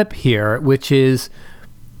clip here, which is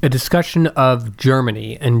a discussion of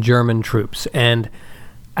Germany and German troops. And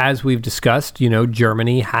as we've discussed,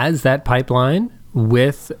 Germany has that pipeline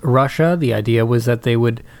with Russia. The idea was that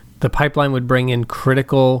the pipeline would bring in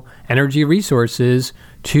critical energy resources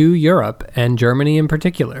to Europe and Germany in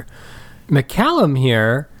particular. McCallum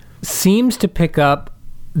here seems to pick up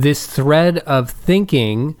this thread of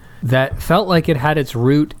thinking that felt like it had its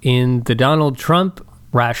root in the Donald Trump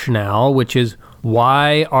rationale, which is,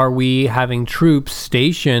 why are we having troops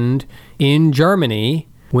stationed in Germany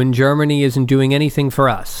when Germany isn't doing anything for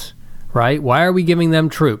us, right? Why are we giving them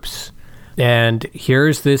troops? And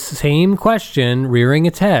here's this same question rearing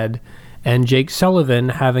its head, and Jake Sullivan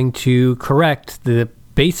having to correct the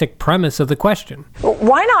basic premise of the question.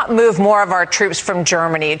 Why not move more of our troops from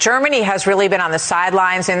Germany? Germany has really been on the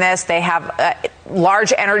sidelines in this. They have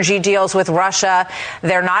large energy deals with Russia.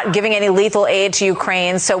 They're not giving any lethal aid to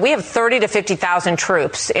Ukraine. So we have 30 to 50,000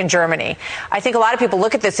 troops in Germany. I think a lot of people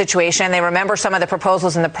look at this situation and they remember some of the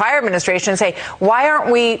proposals in the prior administration and say, why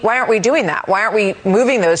aren't we doing that? Why aren't we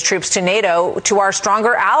moving those troops to NATO, to our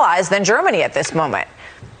stronger allies than Germany at this moment?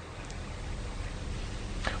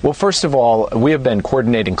 Well, first of all, we have been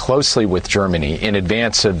coordinating closely with Germany in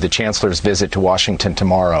advance of the Chancellor's visit to Washington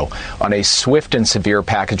tomorrow on a swift and severe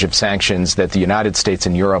package of sanctions that the United States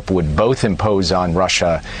and Europe would both impose on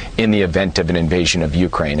Russia in the event of an invasion of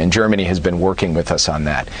Ukraine. And Germany has been working with us on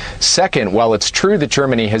that. Second, while it's true that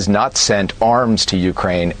Germany has not sent arms to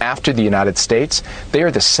Ukraine after the United States, they are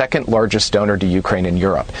the second largest donor to Ukraine in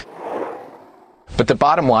Europe. But the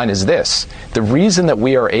bottom line is this. The reason that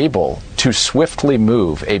we are able to swiftly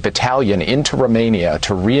move a battalion into Romania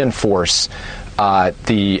to reinforce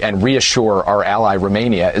and reassure our ally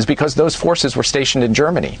Romania is because those forces were stationed in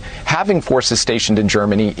Germany. Having forces stationed in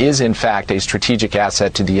Germany is, in fact, a strategic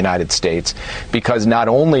asset to the United States because not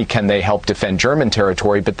only can they help defend German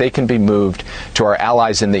territory, but they can be moved to our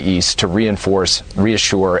allies in the East to reinforce,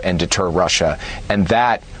 reassure, and deter Russia. And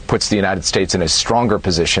that puts the United States in a stronger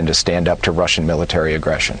position to stand up to Russian military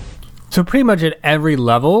aggression. So pretty much at every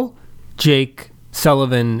level, Jake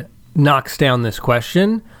Sullivan knocks down this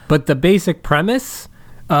question. But the basic premise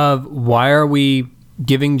of why are we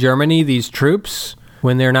giving Germany these troops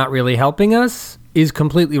when they're not really helping us is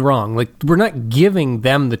completely wrong. We're not giving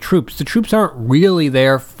them the troops. The troops aren't really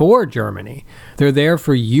there for Germany. They're there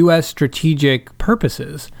for U.S. strategic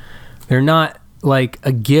purposes. They're not like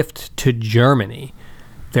a gift to Germany.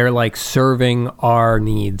 They're like serving our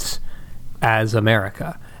needs as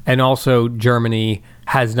America. And also Germany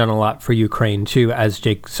has done a lot for Ukraine too, as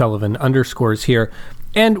Jake Sullivan underscores here.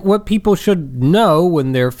 And what people should know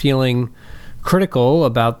when they're feeling critical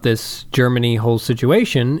about this Germany whole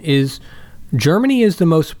situation is Germany is the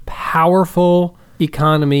most powerful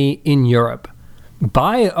economy in Europe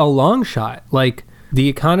by a long shot. Like, the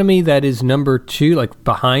economy that is number 2, like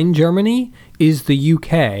behind Germany, is the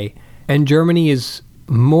UK, and Germany is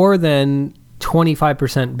more than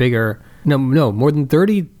 25% bigger. No, more than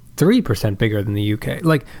 33% bigger than the UK.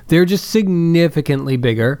 Like, they're just significantly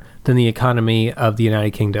bigger than the economy of the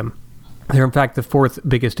United Kingdom. They're, in fact, the 4th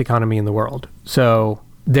biggest economy in the world. So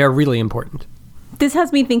they're really important. This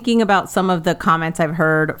has me thinking about some of the comments I've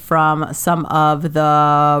heard from some of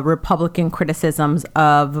the Republican criticisms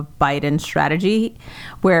of Biden's strategy,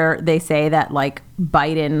 where they say that, like,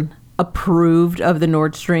 Biden approved of the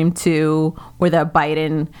Nord Stream 2, or that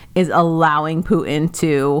Biden is allowing Putin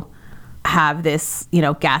to have this,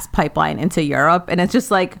 gas pipeline into Europe. And it's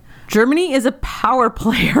just like, Germany is a power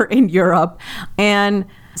player in Europe, and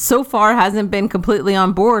so far hasn't been completely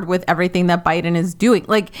on board with everything that Biden is doing.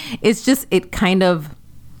 Like, it's just, it kind of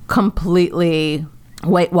completely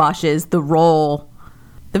whitewashes the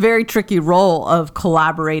very tricky role of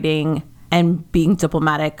collaborating and being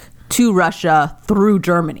diplomatic to Russia through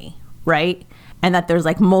Germany, right? And that there's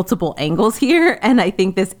like multiple angles here. And I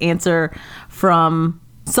think this answer from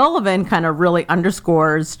Sullivan kind of really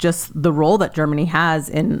underscores just the role that Germany has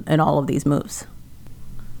in all of these moves.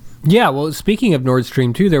 Yeah, well, speaking of Nord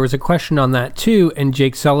Stream 2, there was a question on that too, and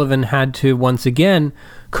Jake Sullivan had to once again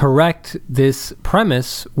correct this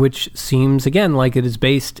premise, which seems again like it is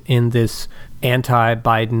based in this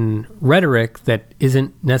anti-Biden rhetoric that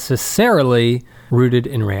isn't necessarily rooted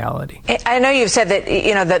in reality. I know you've said that,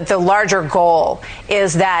 that the larger goal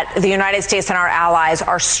is that the United States and our allies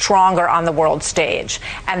are stronger on the world stage,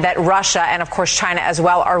 and that Russia and, of course, China as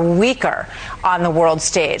well are weaker on the world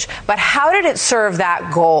stage. But how did it serve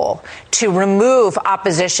that goal to remove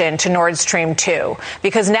opposition to Nord Stream 2?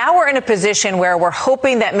 Because now we're in a position where we're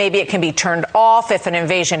hoping that maybe it can be turned off if an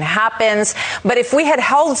invasion happens. But if we had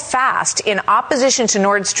held fast in opposition to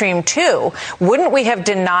Nord Stream 2, wouldn't we have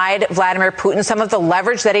denied Vladimir Putin some of the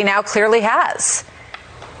leverage that he now clearly has?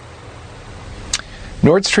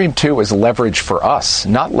 Nord Stream 2 is leverage for us,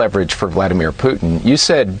 not leverage for Vladimir Putin. You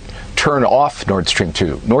said turn off Nord Stream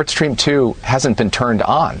 2. Nord Stream 2 hasn't been turned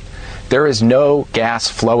on. There is no gas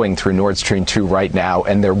flowing through Nord Stream 2 right now,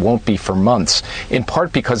 and there won't be for months, in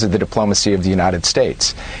part because of the diplomacy of the United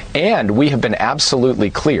States. And we have been absolutely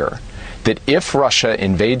clear that if Russia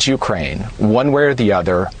invades Ukraine, one way or the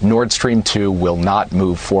other, Nord Stream 2 will not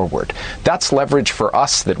move forward. That's leverage for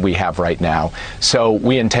us that we have right now. So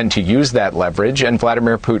we intend to use that leverage, and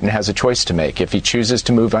Vladimir Putin has a choice to make. If he chooses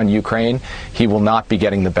to move on Ukraine, he will not be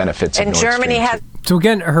getting the benefits of Nord Stream 2. So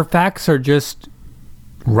again, her facts are just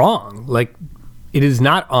wrong. Like, it is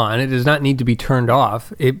not on. It does not need to be turned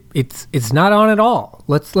off. It's not on at all.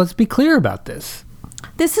 Let's be clear about this.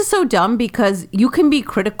 This is so dumb because you can be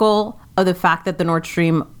critical of the fact that the Nord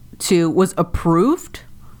Stream 2 was approved,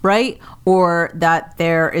 right? Or that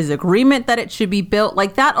there is agreement that it should be built.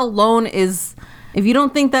 Like, that alone is, if you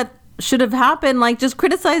don't think that should have happened, like, just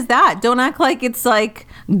criticize that. Don't act like it's like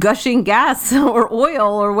gushing gas or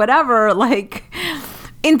oil or whatever, like,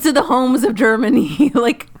 into the homes of Germany.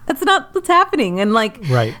 Like, that's not what's happening. And like,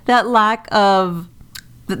 right. That lack of,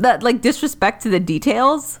 that like disrespect to the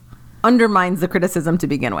details undermines the criticism to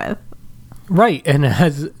begin with. Right. And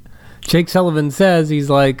as Jake Sullivan says, he's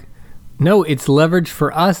like, no, it's leverage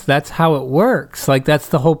for us. That's how it works. Like, that's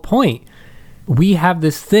the whole point. We have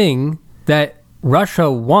this thing that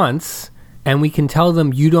Russia wants, and we can tell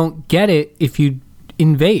them you don't get it if you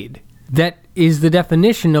invade. That is the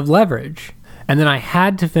definition of leverage. And then I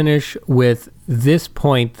had to finish with this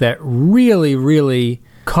point that really, really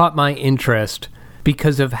caught my interest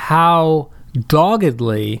because of how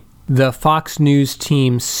doggedly the Fox News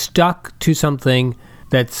team stuck to something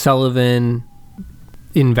that Sullivan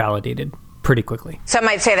invalidated pretty quickly. Some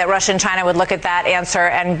might say that Russia and China would look at that answer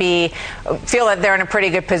and feel that they're in a pretty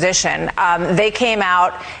good position. They came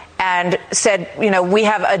out and said, we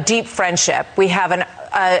have a deep friendship. We have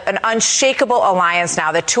an unshakable alliance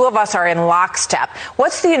now. The two of us are in lockstep.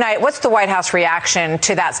 What's the White House reaction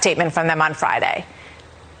to that statement from them on Friday?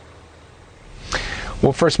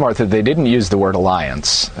 Well, first, Martha, they didn't use the word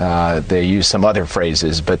alliance. They used some other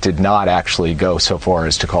phrases, but did not actually go so far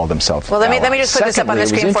as to call themselves Well, let allies. me just put this up on the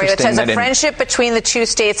screen for you. It says a friendship between the two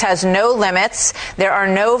states has no limits. There are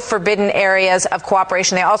no forbidden areas of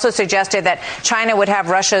cooperation. They also suggested that China would have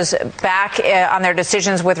Russia's back on their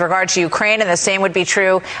decisions with regard to Ukraine, and the same would be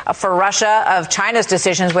true for Russia of China's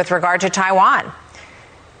decisions with regard to Taiwan.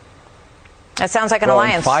 That sounds like an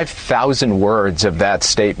alliance. 5,000 words of that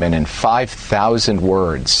statement and 5,000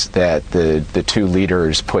 words that the two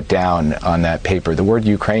leaders put down on that paper, the word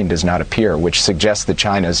Ukraine does not appear, which suggests that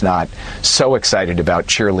China is not so excited about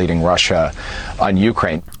cheerleading Russia on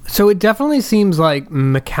Ukraine. So it definitely seems like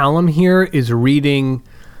McCallum here is reading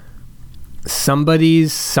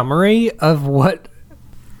somebody's summary of what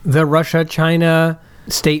the Russia-China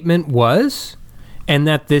statement was, and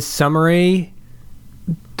that this summary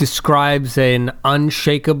describes an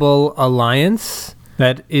unshakable alliance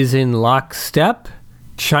that is in lockstep.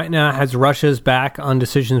 China has Russia's back on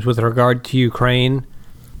decisions with regard to Ukraine.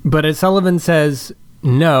 But as Sullivan says,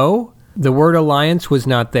 no, the word alliance was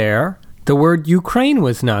not there. The word Ukraine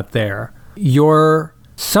was not there. Your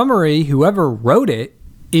summary, whoever wrote it,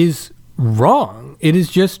 is wrong. It is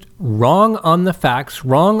just wrong on the facts,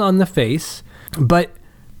 wrong on the face. But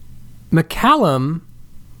McCallum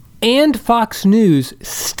and Fox News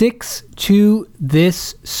sticks to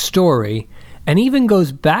this story and even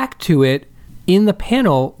goes back to it in the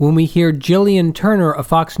panel when we hear Jillian Turner, a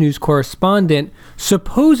Fox News correspondent,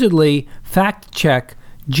 supposedly fact-check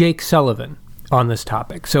Jake Sullivan on this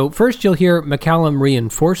topic. So first you'll hear McCallum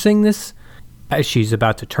reinforcing this as she's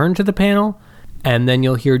about to turn to the panel, and then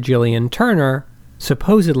you'll hear Jillian Turner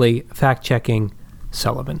supposedly fact-checking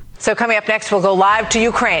Sullivan. So coming up next, we'll go live to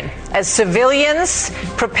Ukraine as civilians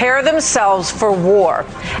prepare themselves for war.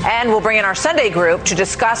 And we'll bring in our Sunday group to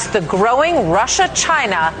discuss the growing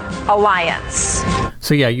Russia-China alliance.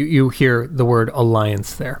 So yeah, you hear the word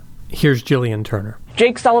alliance there. Here's Jillian Turner.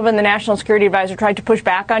 Jake Sullivan, the National Security Advisor, tried to push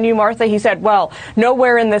back on you, Martha. He said, well,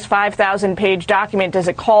 nowhere in this 5,000-page document does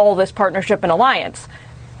it call this partnership an alliance.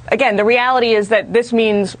 Again, the reality is that this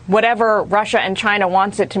means whatever Russia and China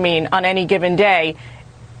wants it to mean on any given day.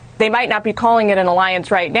 They might not be calling it an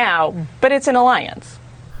alliance right now, but it's an alliance.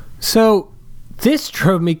 So this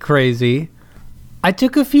drove me crazy. I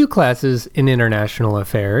took a few classes in international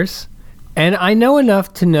affairs, and I know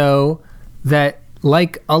enough to know that,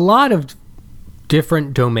 like a lot of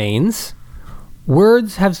different domains,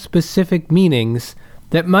 words have specific meanings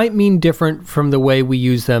that might mean different from the way we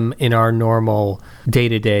use them in our normal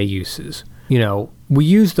day-to-day uses. You know, we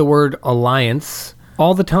use the word alliance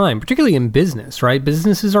all the time, particularly in business, right?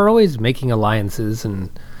 Businesses are always making alliances, and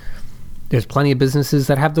there's plenty of businesses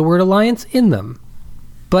that have the word alliance in them.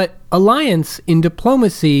 But alliance in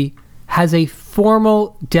diplomacy has a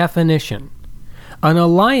formal definition. An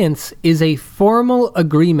alliance is a formal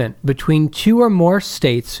agreement between two or more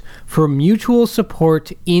states for mutual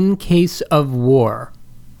support in case of war.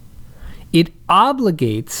 It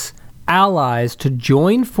obligates allies to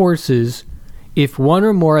join forces if one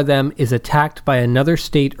or more of them is attacked by another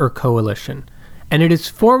state or coalition. And it is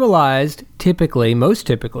formalized typically, most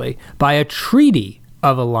typically, by a treaty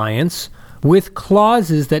of alliance with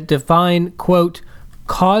clauses that define, quote,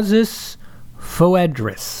 causus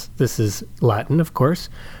foedris, this is Latin, of course,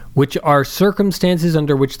 which are circumstances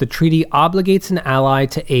under which the treaty obligates an ally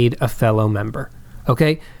to aid a fellow member.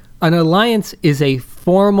 Okay? An alliance is a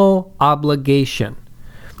formal obligation.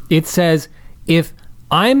 It says, if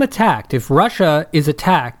I'm attacked, if Russia is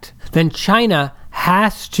attacked, then China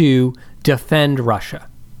has to defend Russia,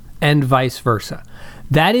 and vice versa.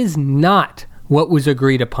 That is not what was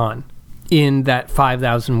agreed upon in that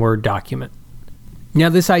 5,000-word document. Now,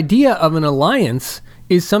 this idea of an alliance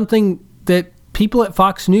is something that people at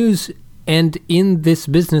Fox News and in this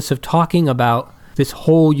business of talking about this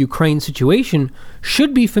whole Ukraine situation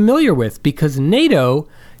should be familiar with, because NATO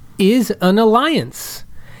is an alliance.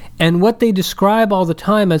 And what they describe all the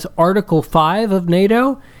time as Article 5 of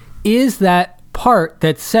NATO is that part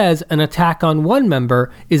that says an attack on one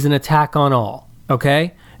member is an attack on all,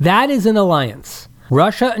 okay? That is an alliance.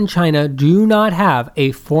 Russia and China do not have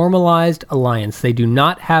a formalized alliance. They do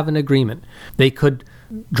not have an agreement. They could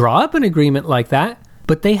draw up an agreement like that,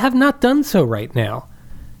 but they have not done so right now.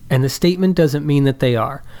 And the statement doesn't mean that they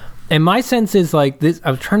are. And my sense is like this,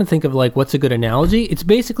 I was trying to think of like what's a good analogy. It's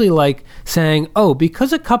basically like saying, oh,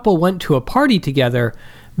 because a couple went to a party together,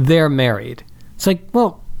 they're married. It's like,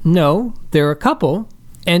 well, no, they're a couple.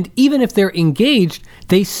 And even if they're engaged,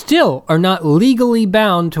 they still are not legally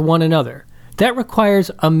bound to one another. That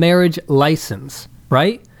requires a marriage license,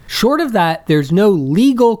 right? Short of that, there's no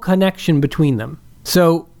legal connection between them.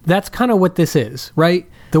 So that's kind of what this is, right?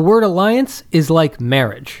 The word alliance is like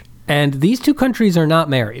marriage. And these two countries are not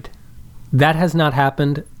married. That has not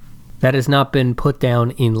happened. That has not been put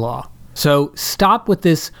down in law. So stop with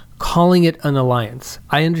this calling it an alliance.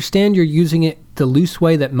 I understand you're using it the loose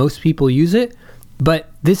way that most people use it,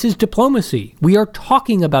 But this is diplomacy. We are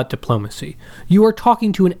talking about diplomacy. You are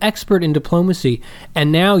talking to an expert in diplomacy,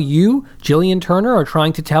 and now you, Jillian Turner, are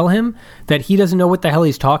trying to tell him that he doesn't know what the hell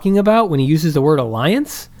he's talking about when he uses the word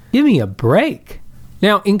alliance? Give me a break.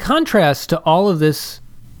 Now, in contrast to all of this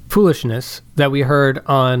foolishness that we heard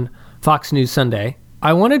on Fox News Sunday,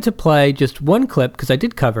 I wanted to play just one clip, because I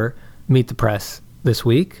did cover Meet the Press this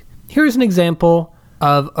week. Here's an example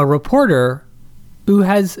of a reporter who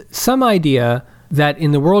has some idea that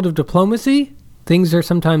in the world of diplomacy, things are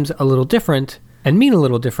sometimes a little different and mean a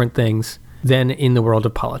little different things than in the world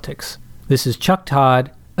of politics. This is Chuck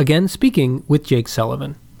Todd, again speaking with Jake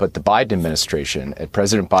Sullivan. But the Biden administration, at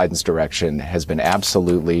President Biden's direction, has been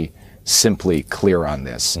absolutely simply clear on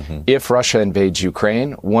this. If Russia invades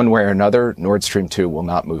Ukraine, one way or another, Nord Stream 2 will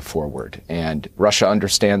not move forward. And Russia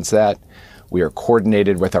understands that. We are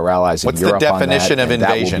coordinated with our allies in Europe on that. What's the definition of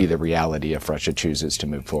invasion? That will be the reality if Russia chooses to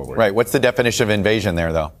move forward. Right. What's the definition of invasion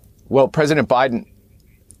there, though? Well, President Biden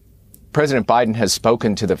has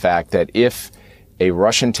spoken to the fact that if a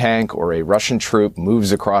Russian tank or a Russian troop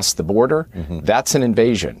moves across the border, that's an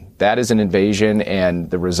invasion. That is an invasion,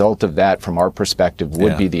 and the result of that, from our perspective,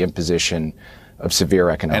 would be the imposition of severe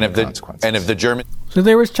economic consequences. And if the German... So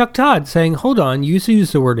there was Chuck Todd saying, hold on, you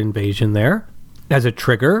used the word invasion there as a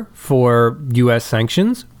trigger for U.S.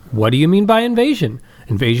 sanctions. What do you mean by invasion?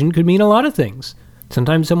 Invasion could mean a lot of things.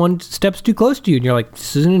 Sometimes someone steps too close to you and you're like,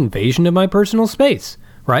 this is an invasion of my personal space,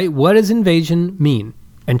 right? What does invasion mean?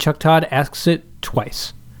 And Chuck Todd asks it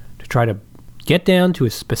twice to try to get down to a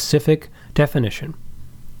specific definition.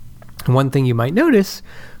 And one thing you might notice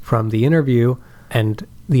from the interview and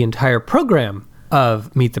the entire program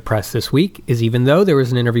of Meet the Press this week is, even though there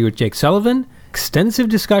was an interview with Jake Sullivan, extensive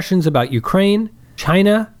discussions about Ukraine,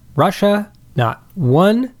 China, Russia, not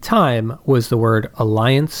one time was the word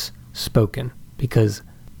alliance spoken, because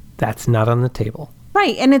that's not on the table.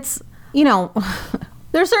 Right. And it's, you know,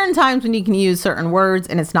 there are certain times when you can use certain words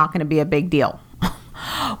and it's not going to be a big deal.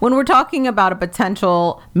 When we're talking about a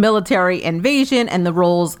potential military invasion and the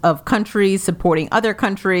roles of countries supporting other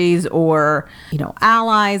countries, or, you know,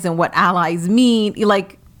 allies and what allies mean,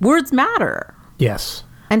 like, words matter. Yes.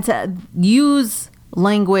 And to use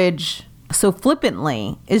language so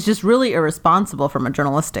flippantly is just really irresponsible from a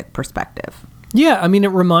journalistic perspective. Yeah, I mean,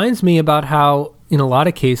 it reminds me about how, in a lot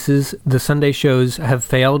of cases, the Sunday shows have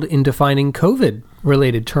failed in defining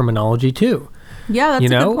COVID-related terminology, too. Yeah, that's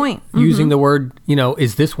a good point. Using the word, you know,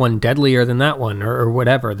 is this one deadlier than that one, or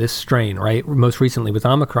whatever, this strain, right? Most recently with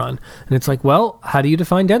Omicron. And it's like, well, how do you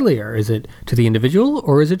define deadlier? Is it to the individual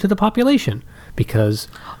or is it to the population? Because...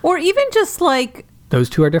 Or even just like... Those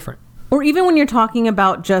two are different. Or even when you're talking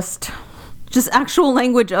about just actual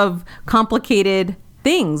language of complicated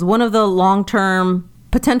things. One of the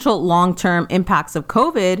potential long-term impacts of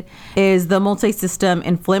COVID is the multi-system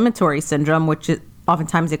inflammatory syndrome, which is,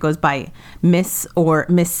 oftentimes it goes by MIS or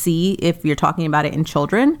MIS-C if you're talking about it in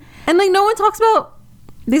children. And like, no one talks about,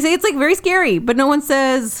 they say it's like very scary, but no one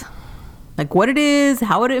says like what it is,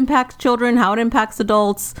 how it impacts children, how it impacts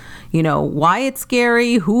adults, you know, why it's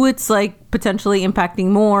scary, who it's like potentially impacting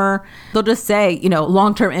more. They'll just say, you know,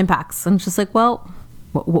 long-term impacts. And it's just like, well,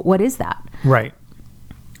 what is that? Right.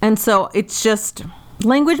 And so it's just,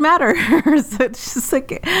 language matters. It's just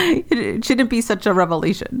like, it shouldn't be such a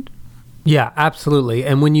revelation. Yeah, absolutely.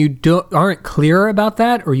 And when you aren't clear about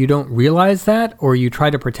that, or you don't realize that, or you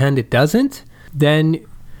try to pretend it doesn't, then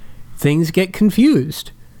things get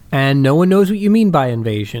confused. And no one knows what you mean by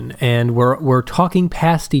invasion. And we're talking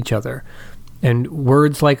past each other. And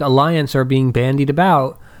words like alliance are being bandied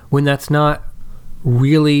about when that's not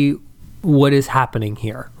really what is happening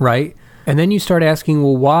here, right? And then you start asking,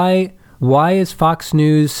 well, why is Fox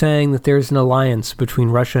News saying that there's an alliance between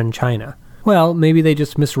Russia and China? Well, maybe they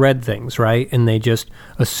just misread things, right? And they just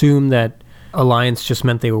assumed that alliance just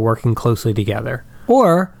meant they were working closely together.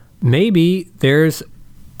 Or maybe there's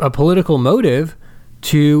a political motive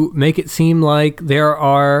to make it seem like there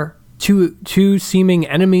are two seeming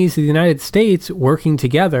enemies of the United States working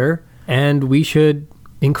together, and we should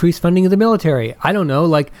increase funding of the military. I don't know.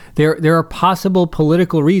 Like, there are possible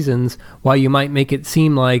political reasons why you might make it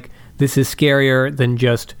seem like this is scarier than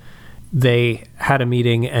just they had a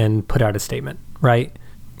meeting and put out a statement, right?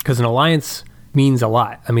 Because an alliance means a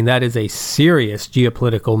lot. I mean, that is a serious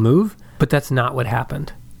geopolitical move, but that's not what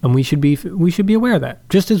happened. And we should be aware of that.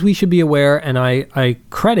 Just as we should be aware, and I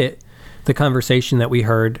credit the conversation that we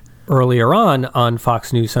heard earlier on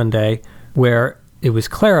Fox News Sunday, where it was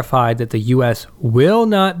clarified that the U.S. will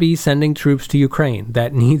not be sending troops to Ukraine.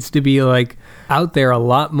 That needs to be like out there a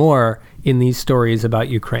lot more in these stories about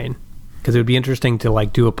Ukraine. Because it would be interesting to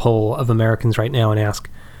like do a poll of Americans right now and ask,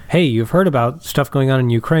 hey, you've heard about stuff going on in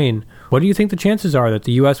Ukraine. What do you think the chances are that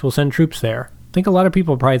the U.S. will send troops there? I think a lot of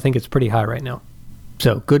people probably think it's pretty high right now.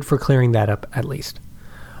 So good for clearing that up at least.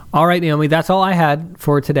 All right, Naomi, that's all I had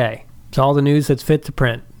for today. It's all the news that's fit to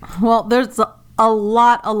print. Well, there's a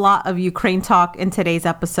lot of Ukraine talk in today's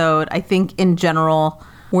episode. I think in general,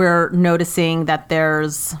 we're noticing that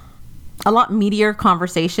there's a lot meatier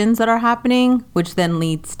conversations that are happening, which then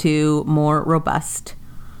leads to more robust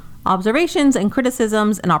observations and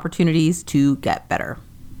criticisms and opportunities to get better.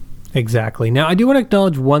 Exactly. Now, I do want to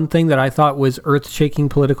acknowledge one thing that I thought was earth-shaking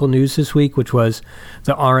political news this week, which was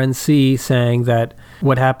the RNC saying that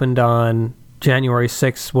what happened on January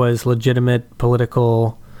 6th was legitimate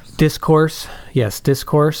political discourse. Yes,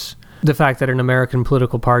 discourse. The fact that an American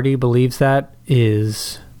political party believes that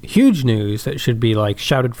is huge news that should be like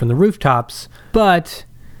shouted from the rooftops. But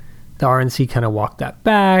the RNC kind of walked that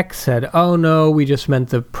back, said, oh no, we just meant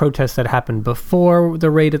the protest that happened before the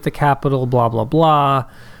raid at the Capitol, blah, blah, blah.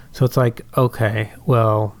 So it's like, okay,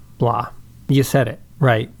 well, blah. You said it,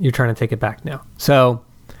 right? You're trying to take it back now. So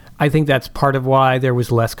I think that's part of why there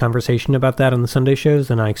was less conversation about that on the Sunday shows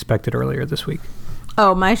than I expected earlier this week.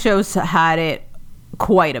 Oh, my shows had it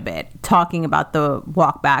quite a bit, talking about the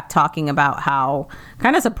walk back, talking about how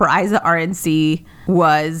kind of surprised the RNC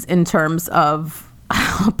was in terms of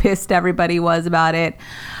how pissed everybody was about it.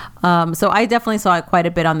 So I definitely saw it quite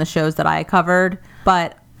a bit on the shows that I covered,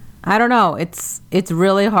 but I don't know. It's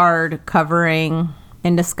really hard covering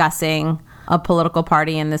and discussing a political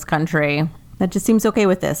party in this country that just seems okay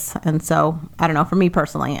with this. And so I don't know. For me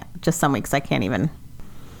personally, just some weeks I can't even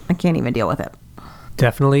deal with it.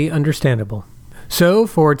 Definitely understandable. So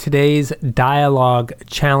for today's dialogue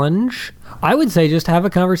challenge, I would say just have a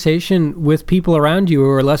conversation with people around you who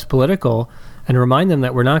are less political and remind them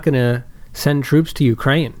that we're not going to send troops to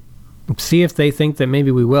Ukraine. See if they think that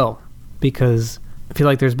maybe we will, because I feel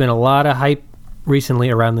like there's been a lot of hype recently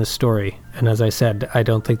around this story. And as I said, I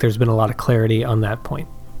don't think there's been a lot of clarity on that point.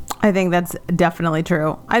 I think that's definitely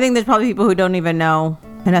true. I think there's probably people who don't even know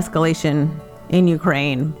an escalation in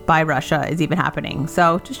Ukraine by Russia is even happening.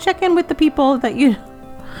 So just check in with the people that you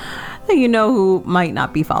know who might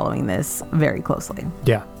not be following this very closely.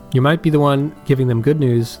 Yeah. You might be the one giving them good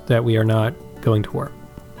news that we are not going to war.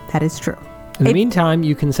 That is true. In the meantime,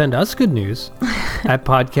 you can send us good news at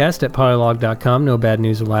podcast@polylog.com. No bad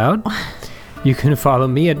news allowed. You can follow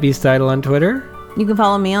me at Beast Idol on Twitter. You can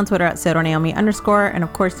follow me on Twitter at @SotoNaomi_. And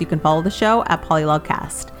of course, you can follow the show at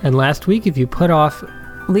PolylogCast. And last week, if you put off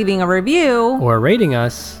leaving a review or rating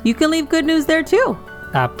us, you can leave good news there too.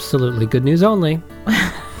 Absolutely. Good news only.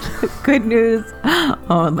 Good news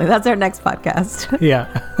only. That's our next podcast. Yeah.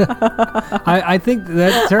 I think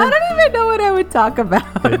that's I don't even know what I would talk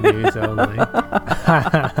about. Good news only.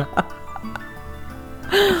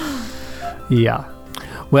 Yeah.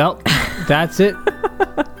 Well, that's it.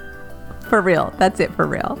 For real. That's it for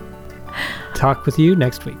real. Talk with you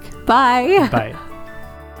next week. Bye. Bye.